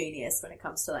a genius when it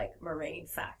comes to like marine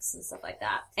facts and stuff like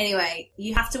that. Anyway,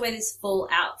 you have to wear this full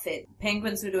outfit.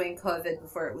 Penguins were doing COVID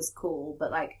before it was cool,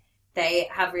 but like they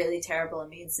have really terrible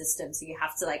immune systems, so you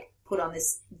have to like put on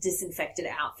this disinfected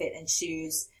outfit and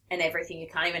shoes and everything. You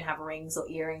can't even have rings or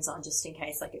earrings on just in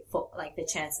case like like the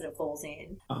chance that it falls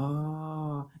in.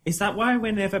 Oh, is that why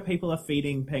whenever people are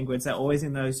feeding penguins, they're always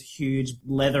in those huge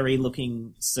leathery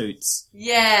looking suits?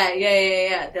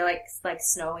 Yeah. They're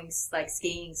like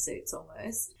skiing suits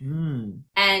almost.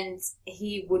 And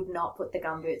he would not put the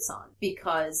gumboots on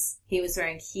because he was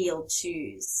wearing heeled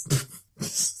shoes.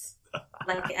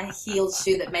 Like a heeled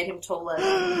shoe that made him taller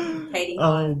than Katie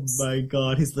Holmes. Oh my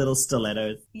god, his little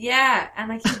stilettos. Yeah, and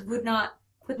like he would not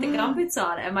put the gumboots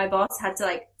on, and my boss had to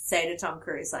like say to Tom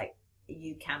Cruise, like,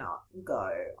 you cannot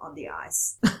go on the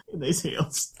ice. In these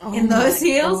heels. Oh in those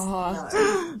heels?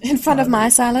 No. In front of my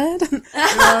salad?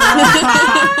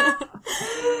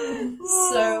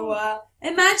 So,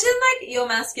 imagine like your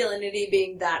masculinity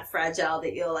being that fragile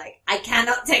that you're like, I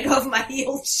cannot take off my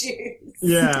heeled shoes.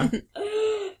 Yeah.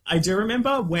 I do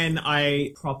remember when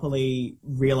I properly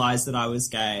realized that I was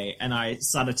gay and I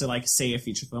started to like see a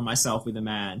future for myself with a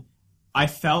man. I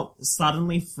felt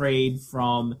suddenly freed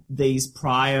from these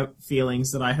prior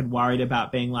feelings that I had worried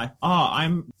about being like, oh,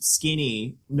 I'm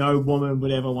skinny. No woman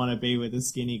would ever want to be with a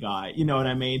skinny guy. You know what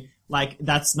I mean? Like,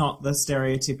 that's not the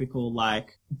stereotypical,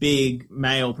 like, big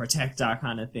male protector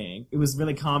kind of thing. It was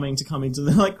really calming to come into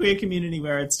the, like, queer community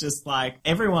where it's just, like,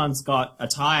 everyone's got a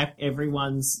type,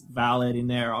 everyone's valid in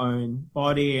their own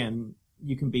body, and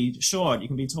you can be short, you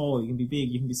can be tall, you can be big,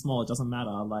 you can be small, it doesn't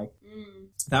matter. Like,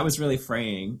 that was really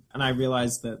freeing. And I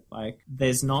realized that, like,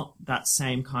 there's not that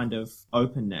same kind of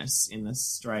openness in the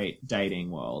straight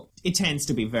dating world. It tends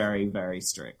to be very, very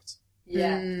strict.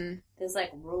 Yeah. There's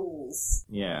like rules.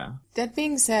 Yeah. That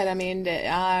being said, I mean, there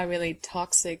are really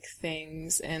toxic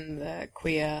things in the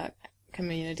queer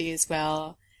community as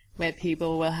well, where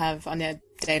people will have on their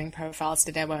dating profiles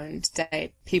that they won't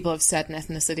date people of certain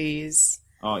ethnicities.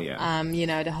 Oh, yeah. You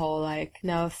know, the whole, like,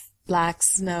 no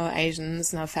blacks, no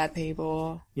Asians, no fat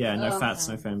people. Yeah, no fats,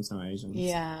 no femmes, no Asians.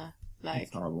 Yeah. Like,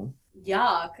 it's horrible.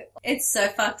 Yuck. It's so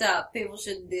fucked up. People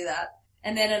shouldn't do that.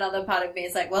 And then another part of me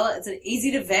is like, well, it's easy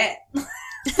to vet.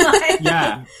 Like,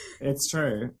 yeah, it's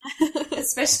true.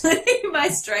 Especially my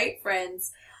straight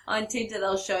friends on Tinder,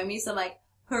 they'll show me some like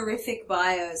horrific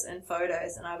bios and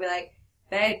photos, and I'll be like,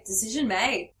 babe, decision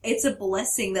made. It's a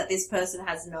blessing that this person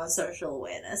has no social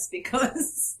awareness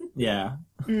because... Yeah.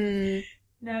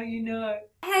 Now you know.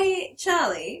 Hey,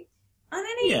 Charlie,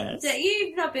 Yes.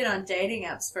 You've not been on dating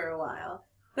apps for a while,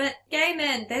 but gay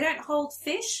men, they don't hold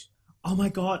fish? Oh my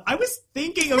god, I was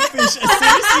thinking of fish as soon as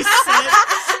you said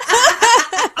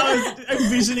I was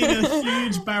envisioning a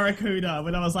huge barracuda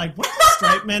when I was like, what do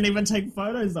straight men even take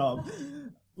photos of?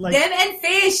 Like, them and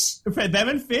fish! Them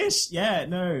and fish? Yeah,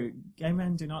 no. Gay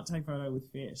men do not take photo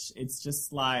with fish. It's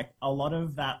just like a lot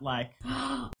of that, like,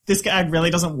 this gag really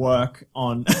doesn't work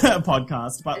on a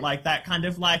podcast, but like that kind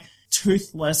of like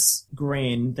toothless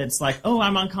grin that's like, oh,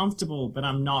 I'm uncomfortable, but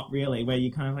I'm not really, where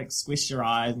you kind of like squish your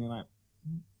eyes and you're like,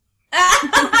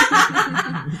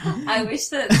 I wish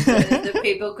that the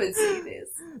people could see this.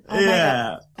 Oh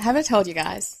yeah. Have I told you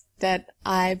guys that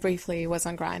I briefly was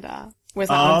on Grindr with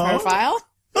my own profile?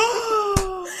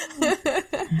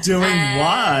 Doing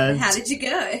what? How did you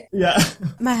go? Yeah.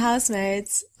 My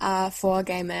housemates are 4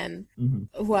 gay men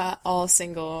who are all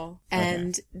single,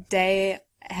 and they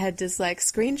had this like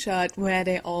screenshot where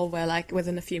they all were like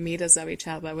within a few meters of each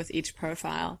other with each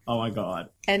profile. Oh my god.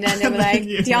 And then they were like,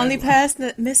 the only person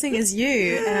that missing is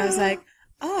you. And I was like,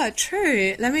 oh,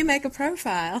 true. Let me make a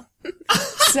profile.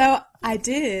 So I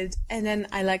did. And then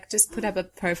I like just put up a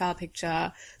profile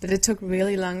picture, but it took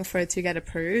really long for it to get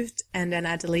approved. And then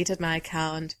I deleted my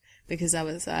account because I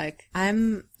was like,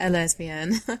 I'm a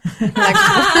lesbian. Like,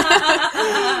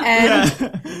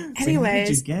 and anyways, how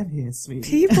did you get here, sweetie?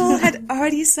 People had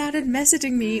already started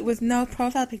messaging me with no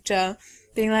profile picture,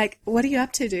 being like, what are you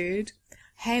up to, dude?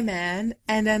 Hey, man.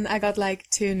 And then I got like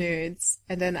 2 nudes,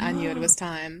 and then I knew it was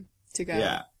time to go.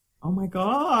 Yeah. Oh my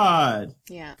God.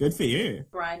 Yeah. Good for you.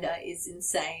 Grindr is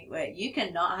insane, where you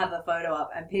cannot have a photo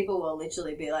up and people will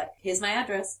literally be like, here's my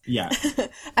address. Yeah.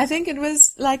 I think it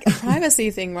was like a privacy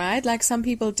thing, right? Like some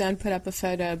people don't put up a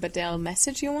photo, but they'll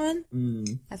message you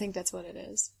one. I think that's what it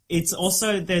is. It's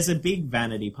also, there's a big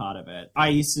vanity part of it. I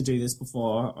used to do this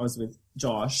before I was with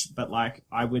Josh, but like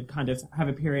I would kind of have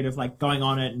a period of like going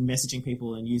on it and messaging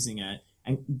people and using it.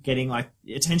 And getting, like,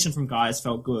 attention from guys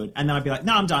felt good. And then I'd be like,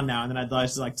 no, I'm done now. And then I'd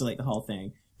just, like, delete the whole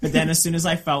thing. But then as soon as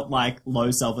I felt, like,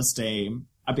 low self-esteem,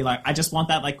 I'd be like, I just want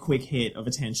that, like, quick hit of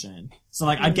attention. So,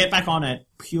 like, I'd get back on it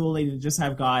purely to just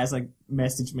have guys, like,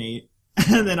 message me.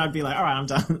 And then I'd be like, all right, I'm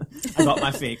done. I got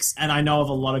my fix. And I know of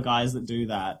a lot of guys that do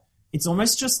that. It's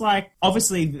almost just like,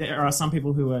 obviously, there are some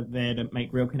people who are there to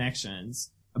make real connections.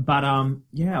 But,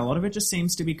 yeah, a lot of it just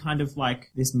seems to be kind of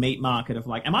like this meat market of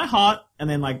like, am I hot? And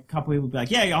then like a couple people will be like,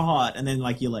 yeah, you're hot. And then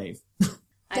like you leave.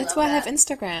 That's why I have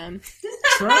Instagram.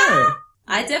 True.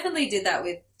 I definitely did that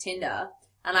with Tinder.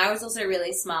 And I was also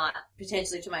really smart,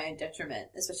 potentially to my own detriment,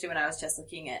 especially when I was just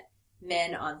looking at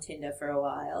men on Tinder for a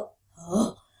while.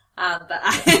 But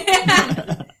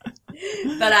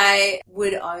I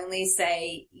would only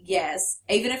say yes,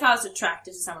 even if I was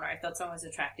attracted to someone or I thought someone was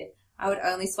attractive. I would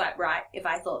only swipe right if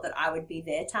I thought that I would be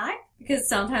their type. Because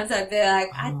sometimes I'd be like,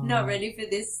 I'm not ready for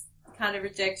this kind of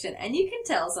rejection. And you can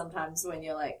tell sometimes when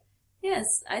you're like,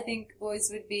 yes, I think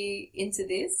boys would be into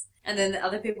this. And then the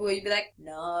other people would be like,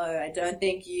 no, I don't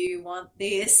think you want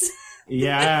this.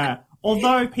 Yeah.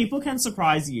 Although people can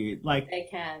surprise you. Like, They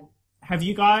can. Have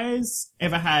you guys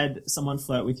ever had someone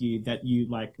flirt with you that you,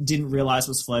 like, didn't realize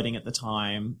was flirting at the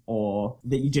time or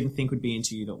that you didn't think would be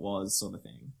into you that was, sort of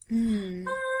thing?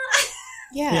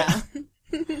 Yeah.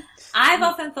 I've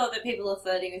often thought that people are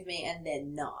flirting with me and they're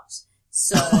not.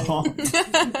 So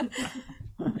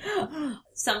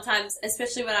sometimes,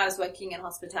 especially when I was working in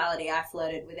hospitality, I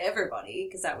flirted with everybody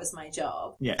because that was my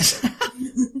job. Yeah.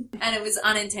 And it was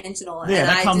unintentional. Yeah, and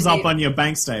that I comes didn't up on your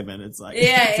bank statement. It's like,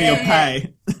 Yeah, for yeah, your yeah.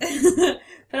 pay.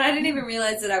 But I didn't even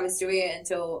realize that I was doing it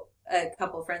until a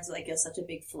couple of friends were like, you're such a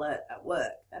big flirt at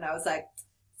work. And I was like,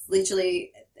 it's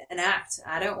literally an act.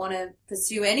 I don't want to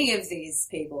pursue any of these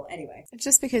people. Anyway.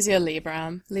 Just because you're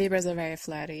Libra. Libras are very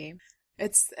flirty.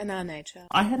 It's in our nature.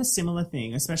 I had a similar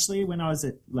thing, especially when I was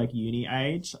at, like, uni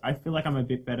age. I feel like I'm a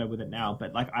bit better with it now,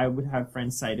 but, like, I would have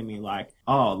friends say to me, like,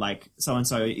 oh, like,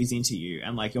 so-and-so is into you,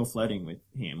 and, like, you're flirting with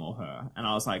him or her. And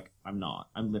I was like, I'm not.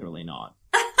 I'm literally not.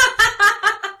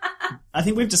 I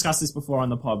think we've discussed this before on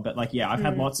the pod, but, like, yeah, I've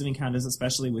had lots of encounters,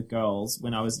 especially with girls,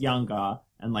 when I was younger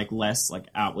and, like, less, like,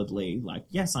 outwardly, like,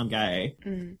 yes, I'm gay,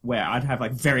 where I'd have,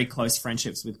 like, very close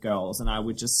friendships with girls, and I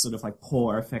would just sort of, like,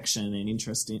 pour affection and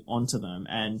interest onto them,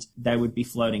 and they would be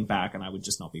flirting back, and I would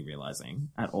just not be realizing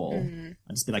at all. I'd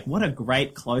just be like, what a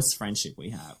great close friendship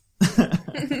we have.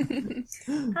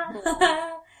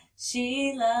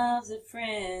 She loves her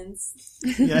friends.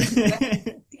 Yeah.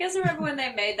 Do you guys remember when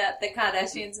they made that, the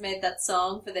Kardashians made that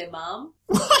song for their mum?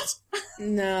 What?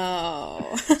 No.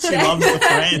 She loves the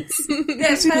friends.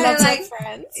 She loves her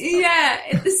friends. Yeah,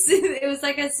 it was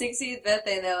like her 60th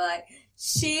birthday and they were like,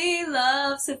 she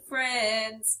loves her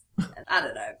friends. I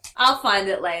don't know. I'll find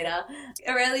it later.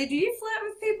 Aurelia, do you flirt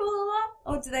with people a lot?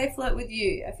 Or do they flirt with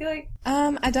you? I feel like...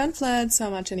 I don't flirt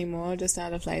so much anymore, just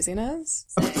out of laziness.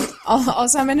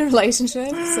 Also, I'm in a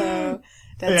relationship, so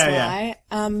that's why.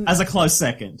 As a close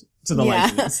second to the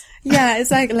laziness. Yeah, it's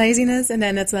like laziness, and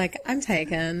then it's like, I'm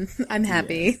taken. I'm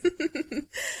happy.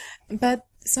 But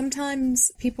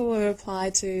sometimes people will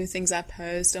reply to things I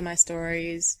post on my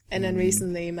stories, and then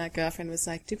recently my girlfriend was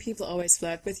like, do people always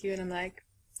flirt with you? And I'm like,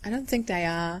 I don't think they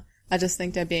are. I just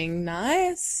think they're being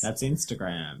nice. That's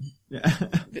Instagram. Yeah.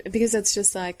 Because it's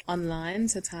just like online,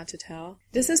 so it's hard to tell.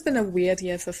 This has been a weird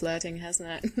year for flirting,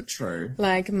 hasn't it? True.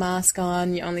 Like, mask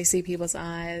on, you only see people's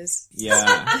eyes.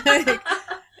 Yeah.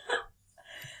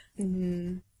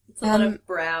 It's a lot of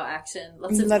brow action.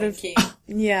 Lots of winking.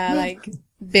 Yeah, like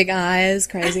big eyes,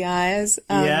 crazy eyes.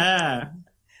 Yeah.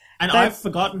 And I've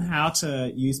forgotten how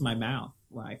to use my mouth.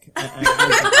 Like,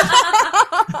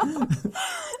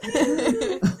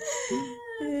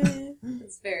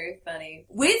 it's very funny.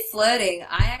 With flirting,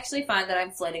 I actually find that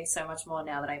I'm flirting so much more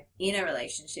now that I'm in a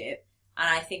relationship. And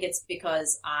I think it's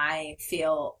because I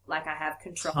feel like I have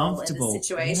control in the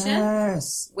situation.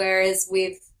 Yes. Whereas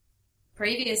with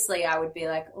previously, I would be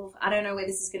like, oh, I don't know where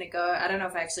this is going to go. I don't know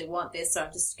if I actually want this, so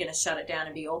I'm just going to shut it down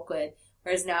and be awkward.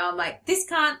 Whereas now I'm like, this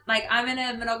can't, like, I'm in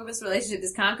a monogamous relationship.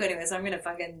 This can't go anywhere, so I'm going to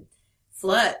fucking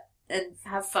flirt and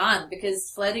have fun, because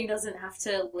flirting doesn't have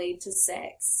to lead to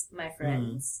sex, my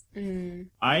friends.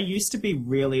 I used to be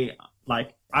really,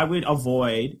 like, I would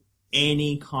avoid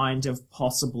any kind of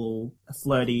possible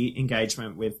flirty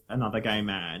engagement with another gay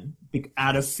man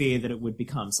out of fear that it would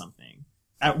become something.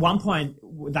 At one point,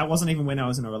 that wasn't even when I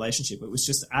was in a relationship. It was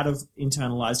just out of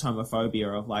internalized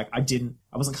homophobia of like, I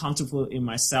wasn't comfortable in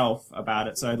myself about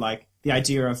it. So like the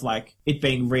idea of like it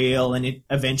being real and it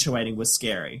eventuating was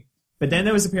scary. But then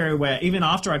there was a period where even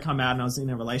after I come out and I was in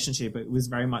a relationship, it was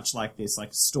very much like this,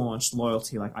 like staunch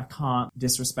loyalty. Like I can't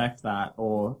disrespect that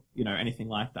or, you know, anything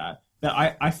like that.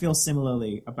 But I feel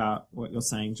similarly about what you're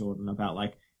saying, Jordan, about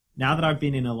like now that I've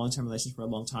been in a long-term relationship for a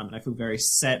long time and I feel very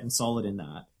set and solid in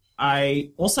that,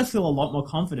 I also feel a lot more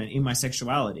confident in my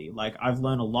sexuality. Like I've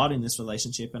learned a lot in this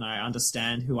relationship and I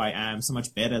understand who I am so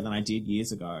much better than I did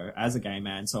years ago as a gay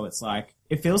man. So it's like,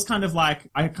 it feels kind of like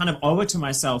I kind of owe it to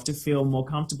myself to feel more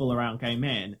comfortable around gay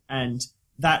men. And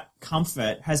that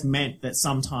comfort has meant that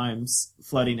sometimes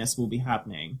flirtiness will be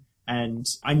happening. And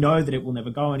I know that it will never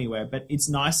go anywhere, but it's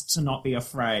nice to not be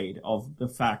afraid of the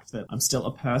fact that I'm still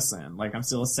a person. Like I'm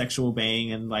still a sexual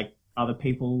being and like, other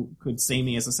people could see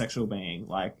me as a sexual being,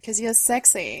 like... Because you're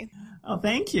sexy. Oh,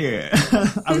 thank you.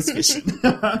 I was fishing.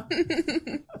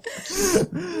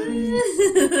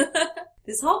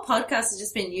 This whole podcast has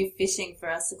just been you fishing for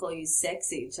us to call you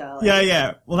sexy, Charlie.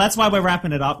 Yeah. Well, that's why we're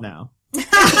wrapping it up now.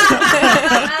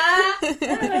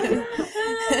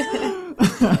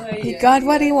 He got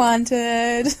what he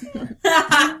wanted.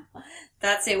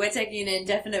 That's it. We're taking an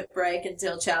indefinite break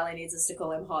until Charlie needs us to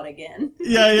call him hot again.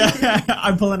 Yeah.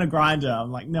 I'm pulling a grinder.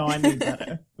 I'm like, no, I need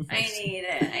better. I need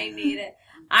it.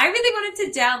 I really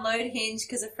wanted to download Hinge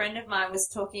because a friend of mine was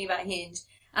talking about Hinge.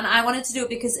 And I wanted to do it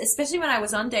because, especially when I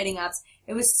was on dating apps,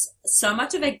 it was so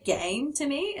much of a game to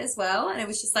me as well. And it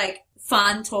was just like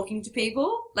fun talking to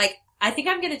people. Like, I think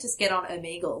I'm going to just get on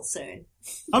Omegle soon.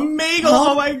 Omegle!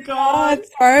 Oh my god!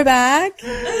 Throwback.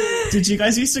 Did you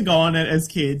guys used to go on it as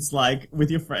kids, like,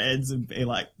 with your friends and be,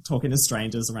 like, talking to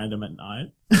strangers random at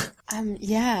night?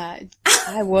 Yeah,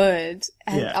 I would.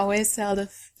 And always say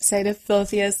the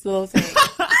filthiest little thing.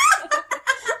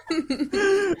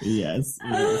 Yes.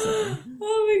 Oh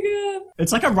my god.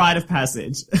 It's like a rite of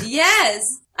passage.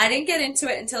 Yes. I didn't get into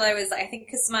it until I was, I think,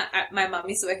 because my mum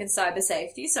used to work in cyber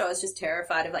safety, so I was just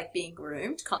terrified of, like, being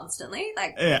groomed constantly.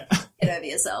 Like, get over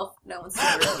yourself. No one's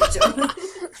going to really do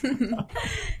it.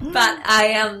 But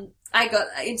I got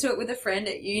into it with a friend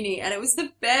at uni, and it was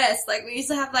the best. Like, we used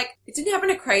to have, like, it didn't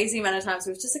happen a crazy amount of times.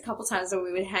 It was just a couple times where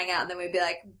we would hang out, and then we'd be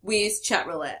like, we used chat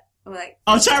roulette. And we're like,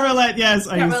 oh, chat roulette, yes.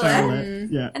 I used chat roulette.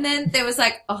 Yeah. And then there was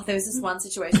like, there was this one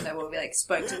situation though where we like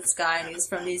spoke to this guy and he was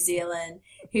from New Zealand.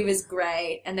 He was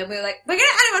great. And then we were like, we're going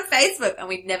to add him on Facebook. And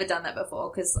we'd never done that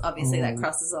before because obviously that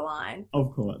crosses a line.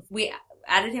 Of course. We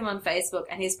added him on Facebook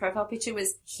and his profile picture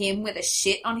was him with a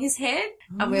shit on his head.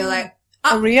 And we were like,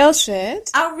 a real shit?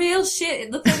 A real shit.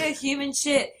 It looked like a human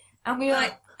shit. And we were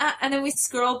like, and then we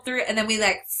scrolled through it and then we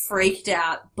like freaked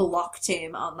out, blocked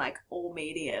him on like all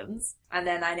mediums. And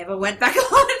then I never went back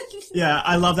on. Yeah,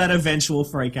 I love that eventual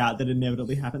freak out that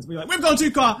inevitably happens. We're like, we've gone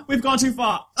too far. We've gone too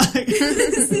far. This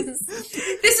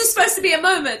was supposed to be a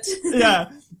moment. Yeah.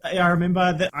 I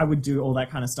remember that I would do all that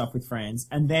kind of stuff with friends.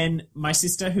 And then my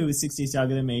sister, who was 6 years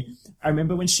younger than me, I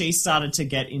remember when she started to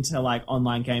get into like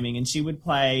online gaming and she would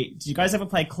play, did you guys ever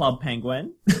play Club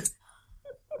Penguin?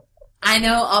 I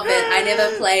know of it. I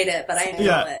never played it, but I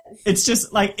know it. It's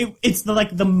just like it's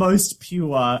the most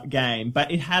pure game,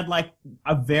 but it had like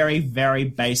a very, very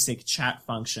basic chat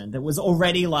function that was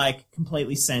already like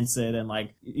completely censored and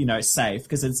like, you know, safe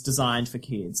because it's designed for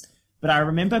kids. But I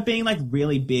remember being like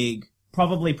really big,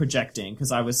 probably projecting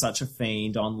because I was such a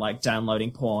fiend on like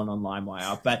downloading porn on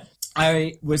LimeWire, but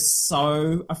I was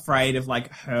so afraid of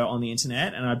like her on the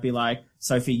internet, and I'd be like,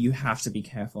 Sophie, you have to be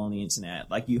careful on the internet.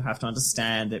 Like, you have to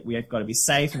understand that we have got to be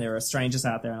safe and there are strangers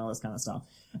out there and all this kind of stuff.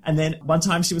 And then one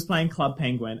time she was playing Club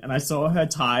Penguin and I saw her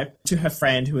type to her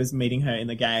friend who was meeting her in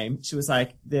the game. She was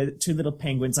like, the two little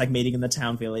penguins like meeting in the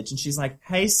town village. And she's like,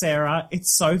 hey, Sarah,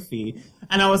 it's Sophie.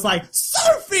 And I was like,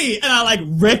 Sophie! And I like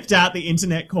ripped out the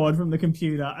internet cord from the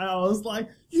computer. And I was like,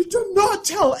 you do not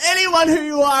tell anyone who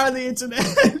you are on the internet.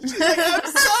 She's like, I'm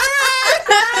sorry!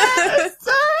 I'm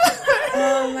sorry!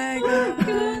 Oh my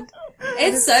god.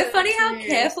 It's so funny how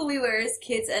careful we were as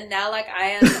kids, and now like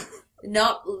I am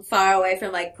not far away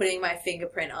from like putting my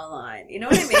fingerprint online. You know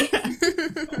what I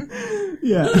mean?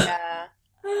 Yeah.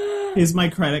 Here's my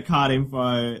credit card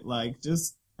info. Like,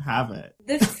 just have it.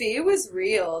 The fear was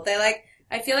real. They like,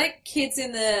 I feel like kids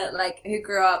in the like who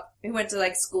grew up, who went to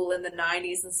like school in the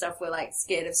 90s and stuff were like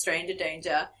scared of stranger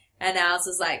danger, and ours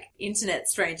is like internet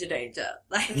stranger danger.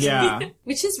 Like,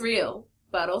 which is real.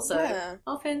 But also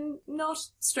often not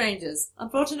strangers,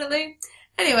 unfortunately.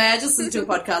 Anyway, I just listened to a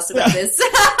podcast about this.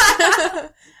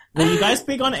 Were you guys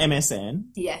big on MSN?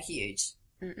 Yeah, huge.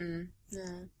 Mm-mm.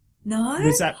 No. No?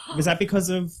 Was that because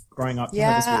of growing up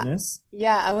Jehovah's Witness?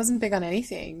 Yeah, I wasn't big on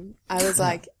anything. I was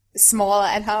like small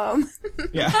at home.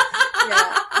 Yeah.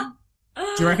 Yeah.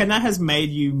 Do you reckon that has made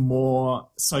you more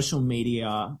social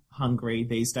media hungry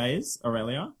these days,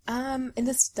 Aurelia? In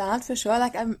the start for sure.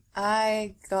 Like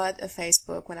I got a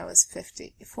Facebook when I was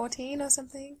 14 or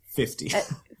something. 50.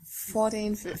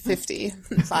 14, 50, 50.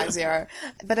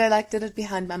 But I like did it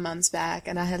behind my mum's back,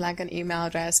 and I had like an email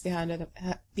address behind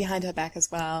her back as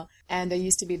well. And there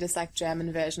used to be this like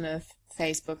German version of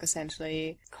Facebook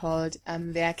essentially called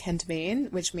Wer kennt wen,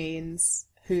 which means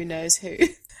who knows who.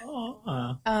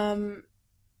 Oh.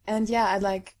 And yeah, I'd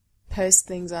like post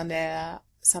things on there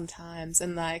sometimes,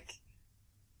 and like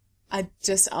I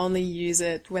just only use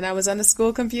it when I was on a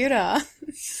school computer.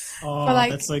 Oh, but,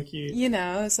 like, that's so cute. You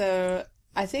know, so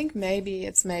I think maybe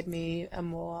it's made me a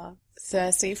more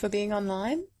thirsty for being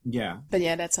online. Yeah. But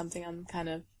yeah, that's something I'm kind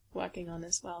of working on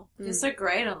as well. You're so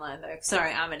great online, though.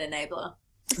 Sorry, I'm an enabler.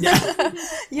 Yeah.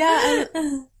 Yeah,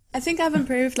 and I think I've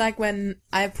improved, like, when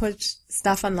I put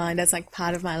stuff online that's, like,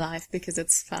 part of my life because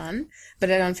it's fun,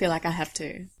 but I don't feel like I have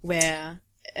to. Where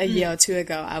a year or two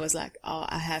ago, I was like, oh,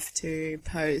 I have to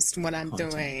post what I'm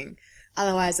doing.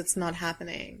 Otherwise, it's not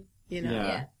happening, you know?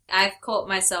 Yeah. I've caught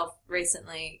myself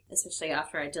recently, especially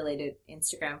after I deleted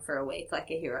Instagram for a week like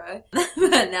a hero, but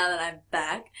now that I'm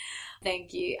back,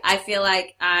 thank you. I feel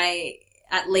like I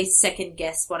at least second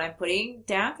guess what I'm putting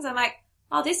down because I'm like,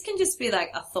 oh, this can just be,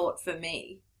 like, a thought for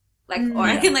me. Like, or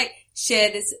I can, like,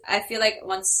 share this. I feel like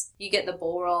once you get the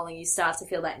ball rolling, you start to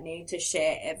feel that need to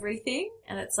share everything.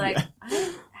 And it's like, I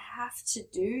don't have to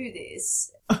do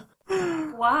this.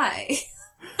 Why?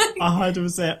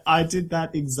 100%. I did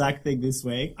that exact thing this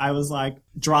week. I was, like,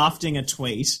 drafting a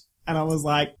tweet, and I was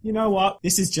like, you know what?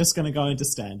 This is just going to go into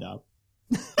stand-up.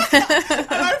 And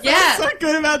I felt so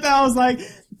good about that. I was like,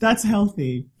 that's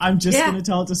healthy. I'm just going to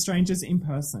tell it to strangers in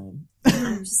person.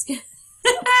 I'm just going to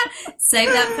save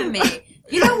that for me.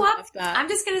 You know what? I'm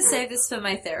just going to save this for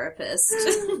my therapist.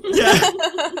 Yeah.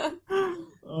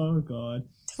 Oh, God.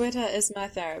 Twitter is my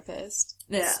therapist.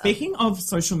 Yeah. Speaking of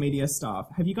social media stuff,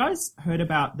 have you guys heard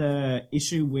about the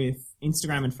issue with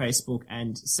Instagram and Facebook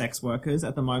and sex workers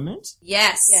at the moment?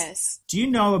 Yes. Yes. Do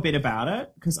you know a bit about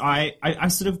it? Because I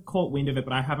sort of caught wind of it,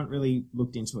 but I haven't really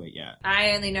looked into it yet.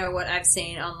 I only know what I've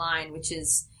seen online, which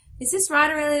is this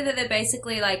right, really, that they're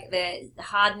basically, like, they're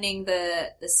hardening the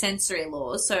sensory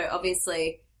laws? So,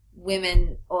 obviously,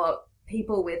 women or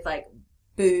people with, like,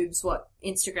 boobs, what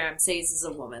Instagram sees as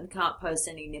a woman, can't post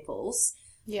any nipples.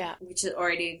 Yeah. Which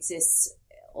already exists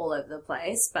all over the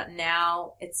place. But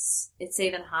now it's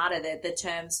even harder. The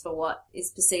terms for what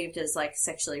is perceived as, like,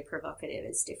 sexually provocative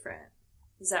is different.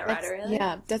 Is that right, really?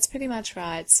 Yeah, that's pretty much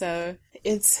right. So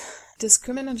it's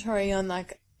discriminatory on,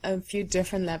 like, a few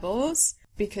different levels.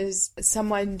 Because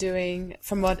someone doing,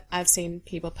 from what I've seen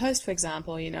people post, for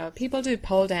example, you know, people do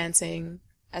pole dancing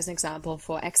as an example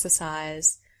for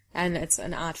exercise, and it's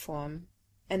an art form.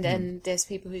 And then there's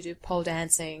people who do pole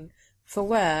dancing for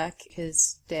work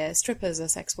because they're strippers or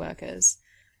sex workers.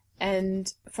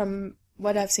 And from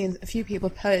what I've seen a few people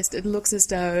post, it looks as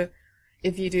though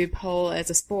if you do pole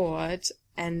as a sport,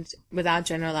 and without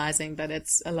generalizing, but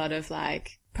it's a lot of,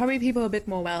 like, probably people a bit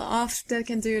more well off that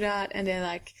can do that, and they're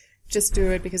like, just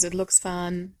do it because it looks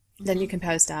fun, then you can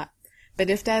post that. But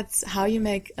if that's how you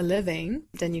make a living,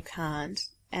 then you can't.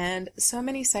 And so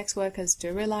many sex workers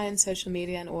do rely on social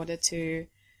media in order to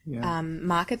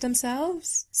market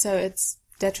themselves. So it's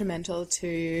detrimental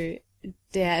to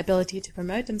their ability to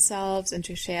promote themselves and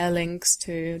to share links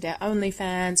to their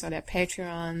OnlyFans or their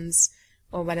Patreons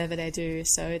or whatever they do.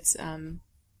 So it's,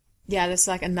 there's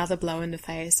like another blow in the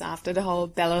face after the whole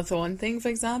Bella Thorne thing, for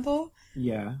example.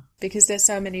 Yeah. Because there's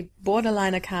so many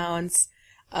borderline accounts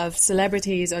of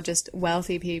celebrities or just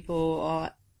wealthy people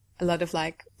or a lot of,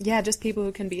 like, just people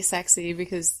who can be sexy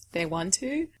because they want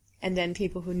to, and then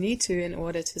people who need to in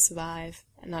order to survive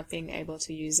and not being able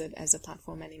to use it as a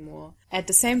platform anymore. At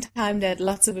the same time that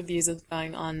lots of abuse is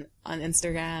going on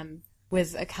Instagram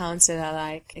with accounts that are,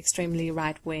 like, extremely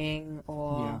right-wing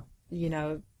or, you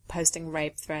know, posting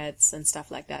rape threats and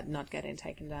stuff like that, not getting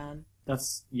taken down.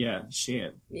 That's,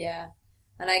 shit. Yeah.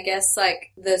 And I guess,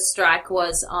 like, the strike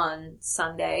was on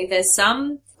Sunday. There's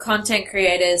some content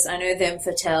creators, I know them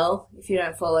for Tell. If you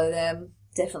don't follow them,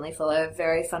 definitely follow.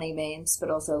 Very funny memes,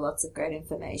 but also lots of great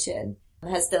information.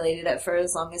 Has deleted it for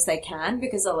as long as they can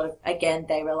because a lot of, again,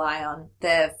 they rely on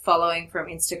their following from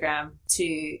Instagram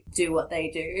to do what they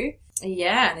do.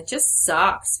 Yeah, and it just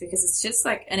sucks because it's just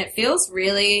like, and it feels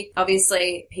really,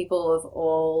 obviously people of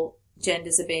all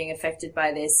genders are being affected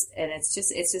by this, and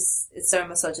it's so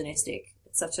misogynistic.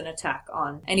 It's such an attack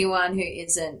on anyone who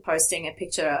isn't posting a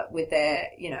picture with their,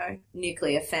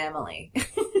 nuclear family.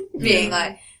 Being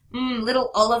like,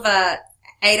 little Oliver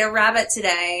ate a rabbit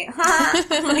today.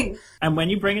 And when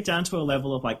you bring it down to a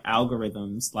level of like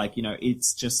algorithms, like,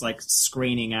 it's just like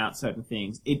screening out certain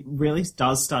things, it really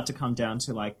does start to come down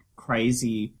to like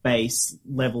crazy base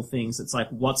level things. It's like,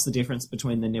 what's the difference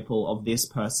between the nipple of this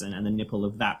person and the nipple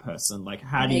of that person? Like,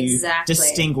 how do you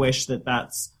distinguish that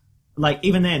that's, like,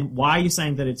 even then, why are you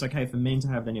saying that it's okay for men to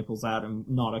have their nipples out and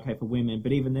not okay for women?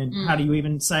 But even then, how do you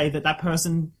even say that that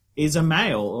person is a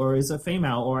male or is a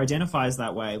female or identifies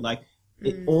that way? Like,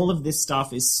 all of this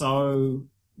stuff is so,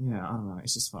 I don't know,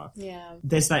 it's just fucked. Yeah.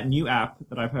 There's that new app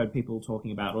that I've heard people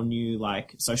talking about, or new,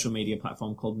 like, social media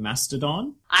platform called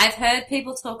Mastodon. I've heard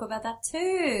people talk about that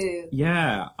too.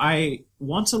 Yeah, I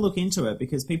want to look into it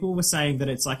because people were saying that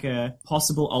it's like a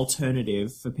possible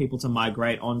alternative for people to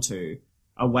migrate onto,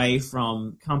 away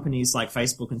from companies like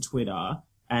Facebook and Twitter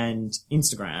and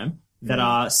Instagram that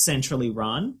are centrally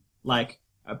run. Like,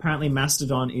 apparently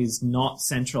Mastodon is not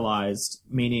centralized,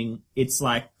 meaning it's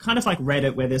like kind of like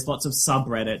Reddit, where there's lots of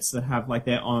subreddits that have like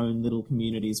their own little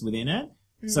communities within it.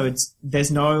 So there's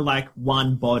no like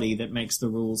one body that makes the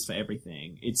rules for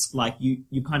everything. It's like you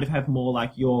kind of have more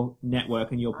like your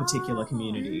network and your particular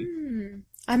community.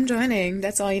 I'm joining.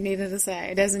 That's all you needed to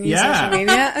say. There's a new social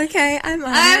media. Okay, I'm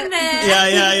on it.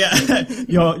 there.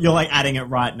 Yeah. You're like adding it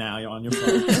right now. You're on your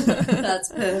phone. That's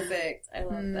perfect. I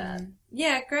love that.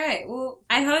 Yeah, great. Well,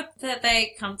 I hope that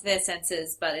they come to their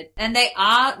senses, and they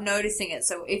are noticing it.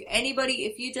 So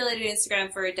if you deleted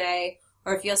Instagram for a day,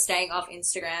 or if you're staying off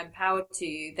Instagram, power to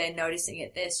you. They're noticing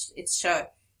it.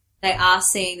 They are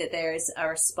seeing that there is a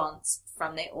response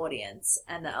from their audience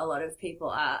and that a lot of people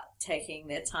are taking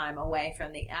their time away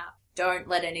from the app. Don't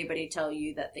let anybody tell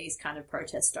you that these kind of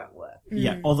protests don't work.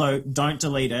 Yeah, although don't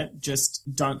delete it, just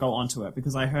don't go onto it,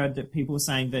 because I heard that people were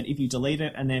saying that if you delete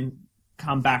it and then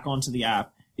come back onto the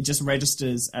app, it just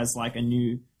registers as like a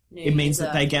new it means user.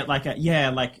 That they get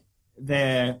like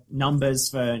their numbers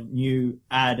for new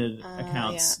added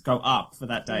accounts go up for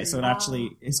that day. So it actually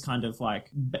is kind of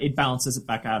like, it balances it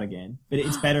back out again. But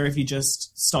it's better if you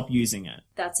just stop using it.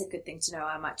 That's a good thing to know.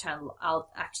 I might try and I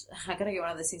gotta get one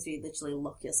of those things where you literally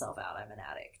lock yourself out. I'm an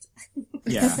addict.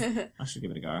 Yeah, I should give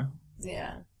it a go.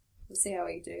 Yeah. We'll see how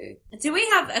we do. Do we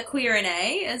have a queer and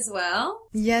A as well?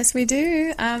 Yes, we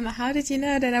do. How did you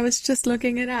know that I was just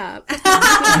looking it up?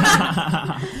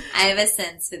 I have a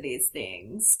sense for these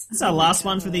things. It's our last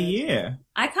one for the year.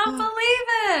 I can't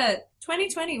believe it.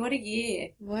 2020, what a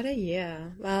year. What a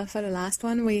year. Well, for the last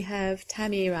one, we have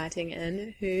Tammy writing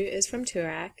in, who is from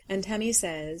Turak. And Tammy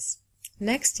says,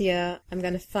 next year, I'm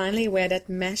going to finally wear that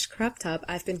mesh crop top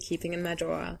I've been keeping in my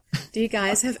drawer. Do you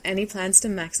guys have any plans to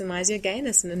maximize your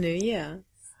gayness in the new year?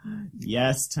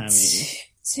 Yes, Tammy.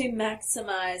 To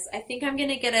maximize, I think I'm going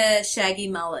to get a shaggy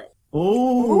mullet.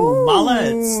 Ooh,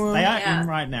 mullets. They are in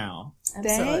right now.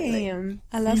 Absolutely. Damn.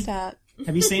 I love that.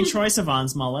 Have you seen Troye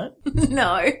Sivan's mullet?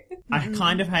 No. I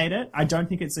kind of hate it. I don't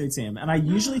think it suits him. And I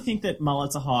usually think that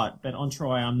mullets are hot, but on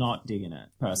Troye, I'm not digging it,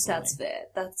 personally.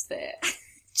 That's fair.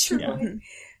 Troy. Yeah.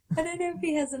 I don't know if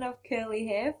he has enough curly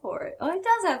hair for it. Oh, he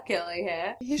does have curly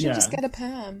hair. You should just get a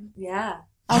perm. Yeah.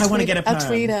 I want to get a perm. I'll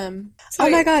tweet him. Oh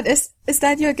my god, is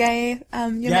that your gay,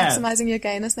 you're maximizing your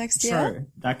gayness next year? True.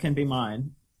 That can be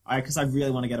mine. Because I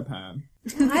really want to get a perm.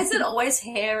 Why is it always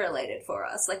hair related for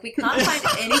us? Like, we can't find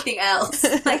anything else.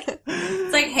 Like,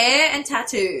 it's like hair and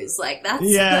tattoos. Like,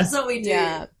 that's what we do.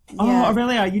 Yeah. Oh,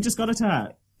 Aurelia, you just got a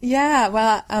tat. Yeah,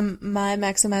 well, my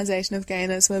maximization of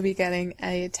gayness will be getting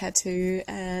a tattoo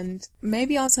and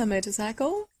maybe also a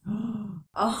motorcycle.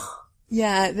 Oh.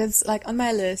 Yeah, that's like on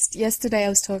my list. Yesterday I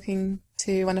was talking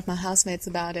to one of my housemates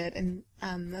about it, and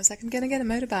I was like, I'm gonna get a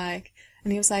motorbike.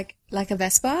 And he was like a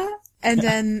Vespa? And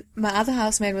then my other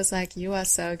housemate was like, you are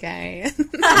so gay.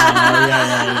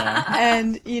 Yeah.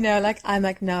 And, I'm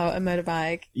like, no, a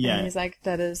motorbike. Yeah. And he's like,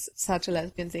 that is such a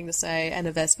lesbian thing to say. And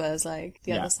a Vespa is like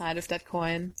the other side of that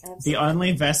coin. The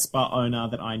only Vespa owner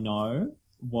that I know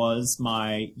was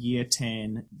my year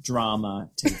 10 drama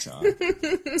teacher,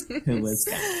 who was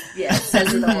gay. Yeah,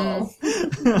 says it all.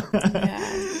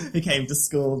 He came to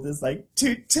school just like,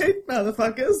 toot toot,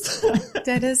 motherfuckers.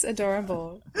 That is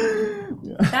adorable.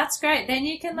 That's great. Then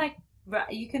you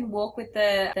can walk with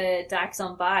the dykes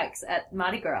on bikes at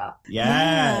Mardi Gras.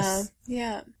 Yes.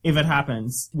 Yeah. If it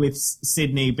happens, with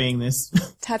Sydney being this.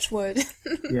 Touch wood.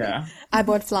 Yeah. I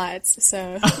bought flights,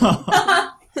 so.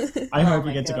 I hope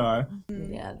you get to go.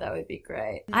 Yeah, that would be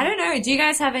great. I don't know. Do you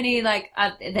guys have any, like,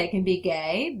 they can be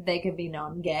gay, they can be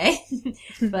non-gay,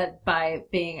 but by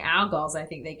being our goals, I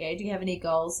think they're gay. Do you have any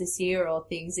goals this year or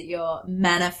things that you're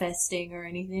manifesting or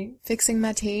anything? Fixing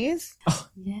my teeth. Oh,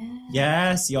 yeah.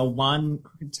 Yes, you're one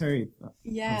crooked tooth.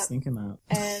 Yeah. I was thinking that.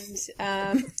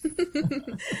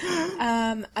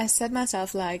 And I set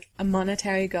myself like a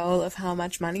monetary goal of how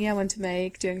much money I want to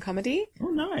make doing comedy. Oh,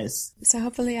 nice. So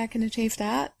hopefully I can achieve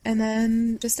that and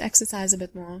then just exercise a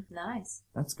bit more. Nice.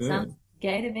 That's good. Sounds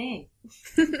gay to me.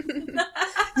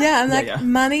 Yeah, I'm like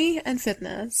money and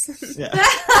fitness. Yeah.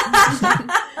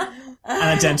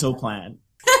 And a dental plan.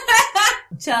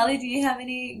 Charlie, do you have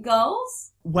any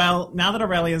goals? Well, now that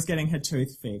Aurelia's getting her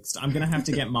tooth fixed, I'm going to have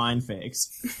to get mine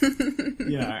fixed.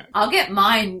 You know. I'll get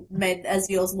mine made as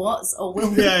yours was, or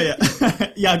will be. Yeah.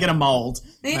 Yeah, I'll get a mold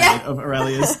made of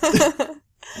Aurelia's.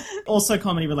 Also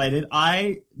comedy related,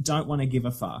 I don't want to give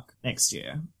a fuck next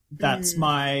year. That's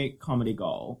my comedy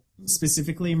goal.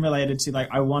 Specifically related to, like,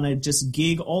 I want to just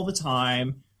gig all the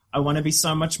time. I want to be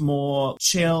so much more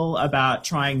chill about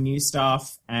trying new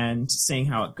stuff and seeing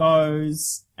how it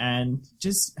goes and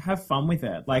just have fun with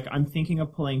it. Like, I'm thinking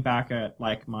of pulling back at,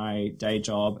 like, my day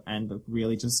job and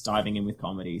really just diving in with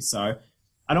comedy. So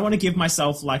I don't want to give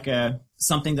myself, like,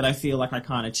 something that I feel like I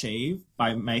can't achieve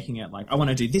by making it, like, I want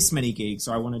to do this many gigs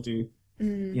or I want to do,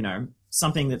 you know,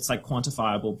 something that's, like,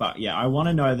 quantifiable. But, yeah, I want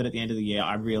to know that at the end of the year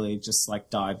I really just, like,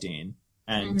 dived in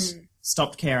and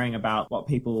stopped caring about what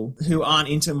people who aren't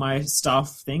into my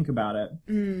stuff think about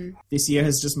it. This year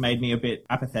has just made me a bit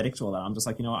apathetic to all that. I'm just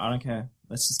like, you know what, I don't care.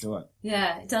 Let's just do it.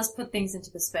 Yeah, it does put things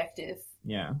into perspective.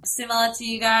 Yeah. Similar to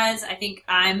you guys, I think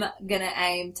I'm going to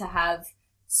aim to have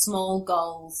small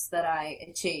goals that I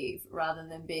achieve rather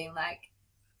than being like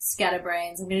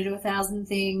scatterbrains. I'm going to do 1,000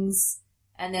 things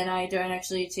and then I don't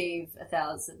actually achieve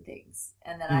 1,000 things.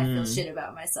 And then I feel shit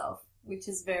about myself, which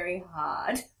is very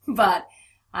hard. But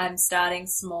I'm starting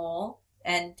small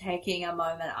and taking a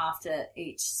moment after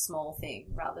each small thing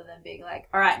rather than being like,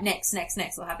 all right, next,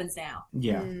 what happens now?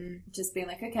 Yeah. Just being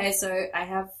like, okay, so I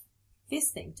have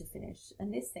this thing to finish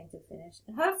and this thing to finish.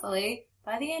 And hopefully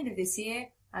by the end of this year,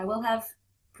 I will have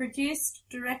produced,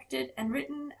 directed, and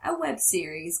written a web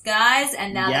series, guys.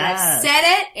 And now that I've said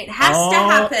it, it has to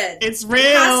happen. It's real.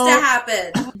 It has to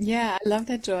happen. Yeah, I love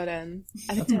that, Jordan.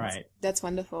 I think That's right. That's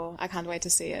wonderful. I can't wait to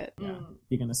see it. Yeah.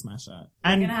 You're going to smash it. You're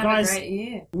And going to have guys, a great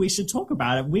year. we should talk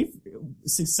about it. We've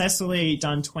successfully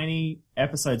done 20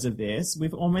 episodes of this.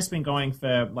 We've almost been going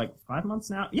for like 5 months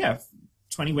now. Yeah,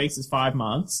 20 weeks is 5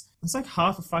 months. It's like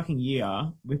half a fucking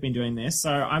year we've been doing this.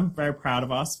 So I'm very proud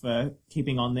of us for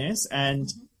keeping on this.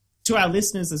 And to our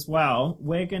listeners as well,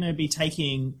 we're going to be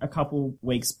taking a couple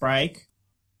weeks break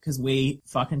because we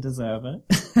fucking deserve it.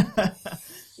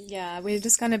 Yeah, we're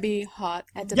just going to be hot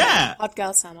at the hot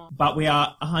girl summer. But we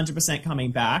are 100%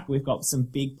 coming back. We've got some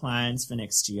big plans for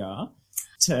next year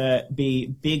to be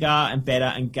bigger and better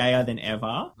and gayer than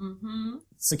ever.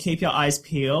 So keep your eyes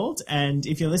peeled. And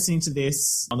if you're listening to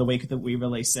this on the week that we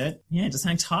release it, just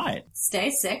hang tight.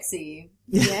 Stay sexy.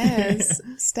 Yes.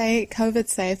 Stay COVID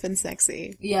safe and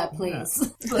sexy. Yeah,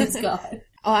 please. Please, God.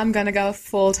 Oh, I'm going to go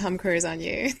full Tom Cruise on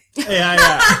you.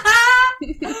 Yeah.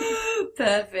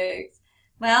 Perfect.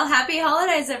 Well, happy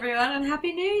holidays, everyone, and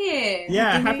Happy New Year.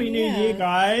 Yeah, Happy New Year,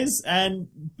 guys. And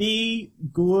be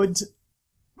good.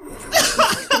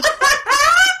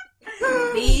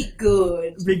 Be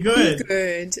good. Be good. Be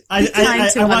good. I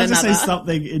to one wanted to say another.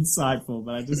 something insightful,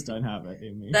 but I just don't have it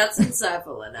in me. That's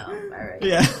insightful enough. All right.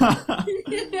 Yeah.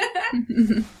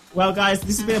 Well, guys,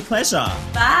 this has been a pleasure.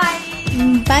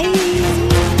 Bye. Bye.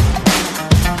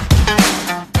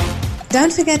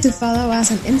 Don't forget to follow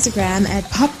us on Instagram at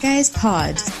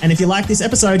PopGaysPod. And if you like this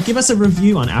episode, give us a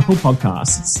review on Apple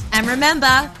Podcasts. And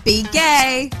remember, be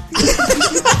gay.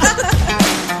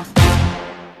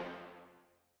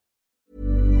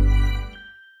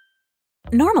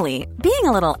 Normally, being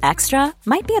a little extra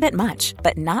might be a bit much,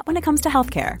 but not when it comes to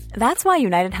healthcare. That's why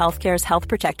United Healthcare's Health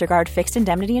Protector Guard fixed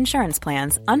indemnity insurance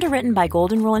plans, underwritten by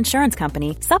Golden Rule Insurance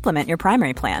Company, supplement your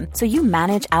primary plan so you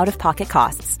manage out-of-pocket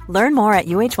costs. Learn more at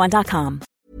UH1.com.